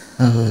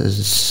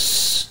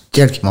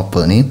 Jared came up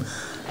with a name.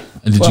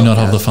 Did you not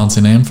have the fancy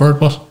name for it?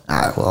 What?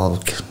 It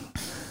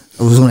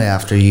was only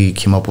after you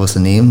came up with the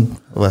name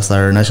with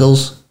their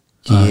initials,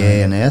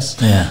 GA and S.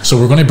 Yeah. So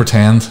we're going to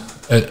pretend.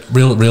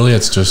 Really,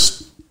 it's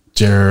just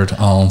Jared,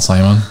 Alan,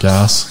 Simon,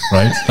 Gas,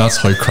 right? That's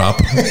how crap.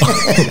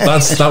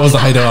 that was the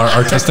height of our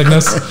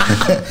artisticness.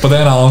 But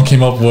then Alan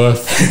came up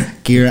with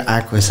Gear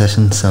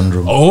Acquisition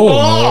Syndrome.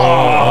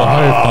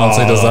 How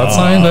fancy does that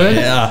sound, eh?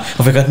 Yeah.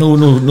 Have we got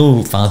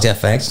no fancy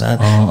effects? I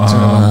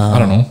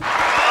don't know.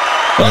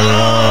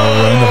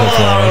 Round of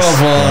applause.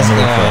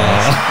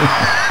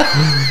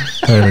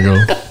 There we go.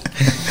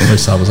 How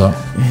sad was that?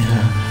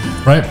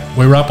 Yeah. Right,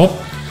 we wrap up.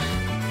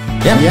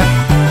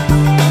 Yeah.